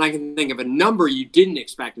 and I can think of a number you didn't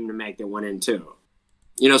expect him to make that went in too.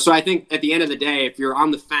 So I think at the end of the day, if you're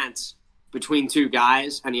on the fence between two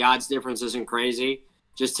guys and the odds difference isn't crazy,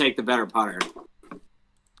 just take the better putter.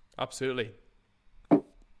 Absolutely.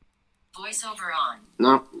 Voiceover on.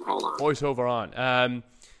 No, hold on. Voiceover on.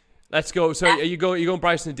 Let's go. So are you going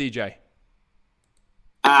Bryson and DJ?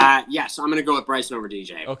 Yes, I'm going to go with Bryson over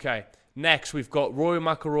DJ. Okay. Next, we've got Rory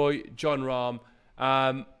McIlroy, Jon Rahm.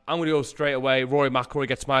 I'm going to go straight away. Rory McIlroy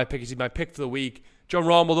gets my pick. He's my pick for the week. Jon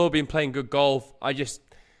Rahm, although been playing good golf, I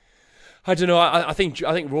don't know. I think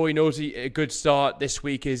Rory knows a good start this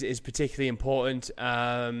week is particularly important.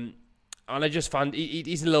 And I just found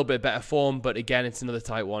he's in a little bit better form, but again, it's another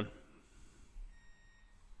tight one.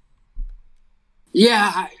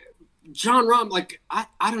 Yeah, Jon Rahm, like, I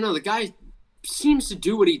don't know. The guy seems to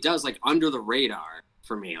do what he does, like, under the radar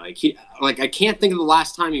for me. I can't think of the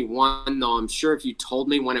last time he won, though. I'm sure if you told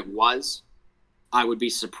me when it was, I would be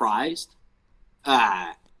surprised.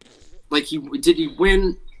 Did he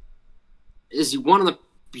win? Is he won on the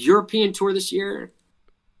European Tour this year?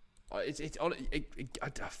 I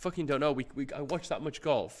fucking don't know. I watch that much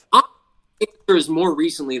golf. There is more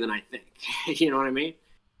recently than I think. You know what I mean?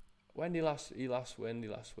 When did he last win? He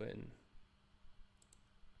last won.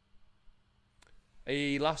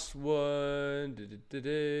 Let's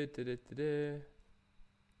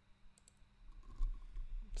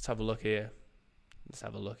have a look here.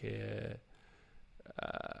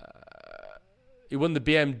 He won the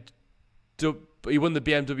BMW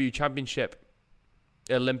Championship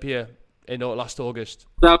at Olympia in last August.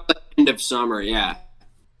 That was the end of summer, yeah.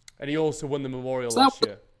 And he also won the Memorial last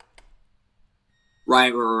year.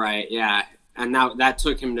 Right, yeah. And now that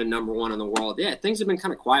took him to number one in the world. Yeah, things have been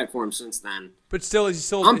kind of quiet for him since then. But still, he's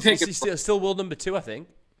still world number 2, I think.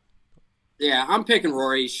 Yeah, I'm picking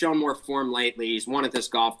Rory. He's shown more form lately. He's won at this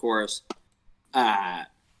golf course. Jon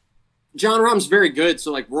Rahm's very good,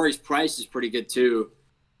 so like Rory's price is pretty good too.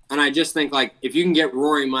 And I just think like if you can get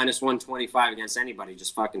Rory minus 125 against anybody,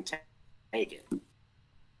 just fucking take it.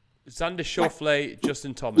 Xander Schauffele,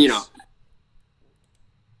 Justin Thomas.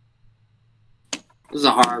 This is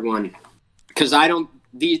a hard one because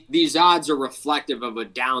these odds are reflective of a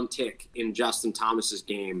downtick in Justin Thomas's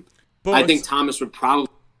game. But I think Thomas would probably.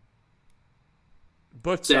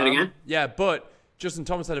 Say that again? Yeah, but Justin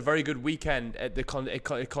Thomas had a very good weekend at the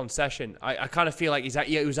concession. I kind of feel like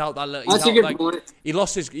he was out that. That's a good point. He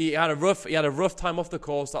had a rough time off the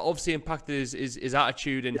course that obviously impacted his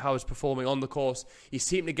attitude and how he's performing on the course. He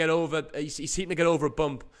seemed to get over a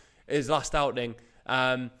bump his last outing.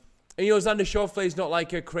 And Xander Schauffele is not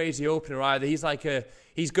like a crazy opener either. He's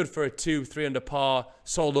good for a 2-3 under par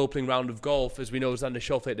solid opening round of golf, as we know Xander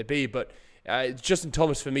Schauffele to be. But Justin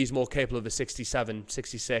Thomas for me is more capable of a 67,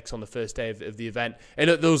 66 on the first day of the event. And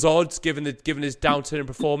at those odds, given his downturn in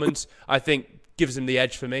performance, I think gives him the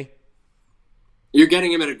edge for me. You're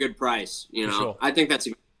getting him at a good price. Sure. I think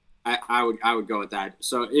I would go with that.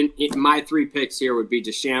 So in my 3 picks here would be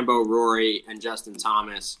DeChambeau, Rory, and Justin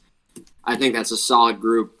Thomas. I think that's a solid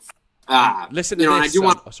group. Listen to this.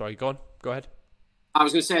 Sorry, go on. Go ahead. I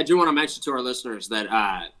was going to say, I do want to mention to our listeners that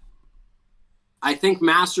I think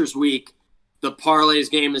Masters Week, the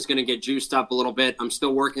parlays game is going to get juiced up a little bit. I'm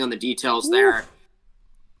still working on the details there.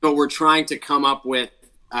 But we're trying to come up with,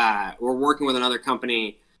 we're working with another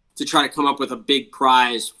company to try to come up with a big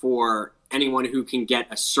prize for anyone who can get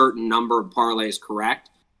a certain number of parlays correct.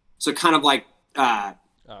 So kind of like,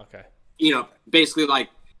 basically like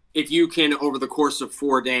if you can, over the course of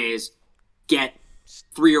 4 days, get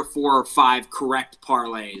 3 or 4 or 5 correct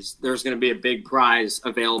parlays, there's going to be a big prize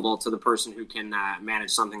available to the person who can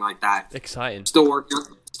manage something like that. Exciting. Still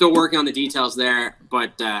working on the details there,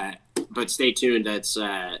 but stay tuned. That's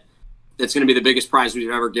going to be the biggest prize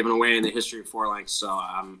we've ever given away in the history of four lengths. So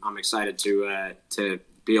I'm excited to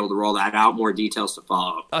be able to roll that out. More details to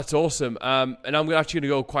follow. That's awesome. And I'm actually going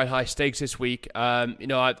to go quite high stakes this week.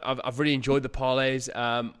 I've really enjoyed the parlays.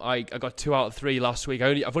 I got 2 out of 3 last week.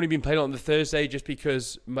 I've only been playing it on the Thursday just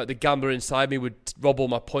because the gambler inside me would rob all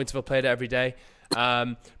my points if I played it every day.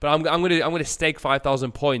 But I'm going to stake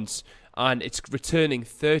 5,000 points, and it's returning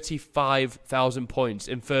 35,000 points.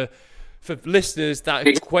 And for listeners, that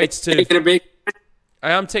equates to.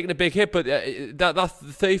 I am taking a big hit, but that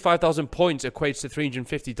 35,000 points equates to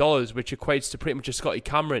 $350, which equates to pretty much a Scotty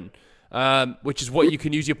Cameron, which is what you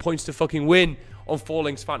can use your points to fucking win on Four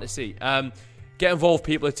Links Fantasy. Get involved,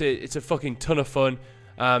 people. It's a fucking ton of fun.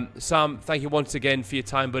 Sam, thank you once again for your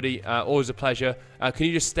time, buddy. Always a pleasure. Can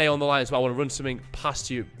you just stay on the line as well? I want to run something past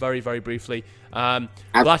you very, very briefly.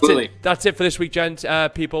 Absolutely. That's it for this week,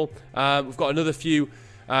 people. We've got another few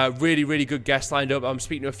really, really good guests lined up. I'm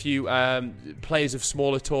speaking to a few players of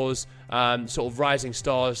smaller tours, sort of rising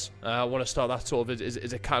stars. I want to start that sort of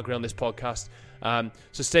as a category on this podcast.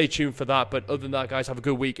 So stay tuned for that. But other than that, guys, have a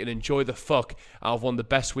good week and enjoy the fuck out of one of the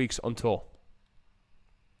best weeks on tour.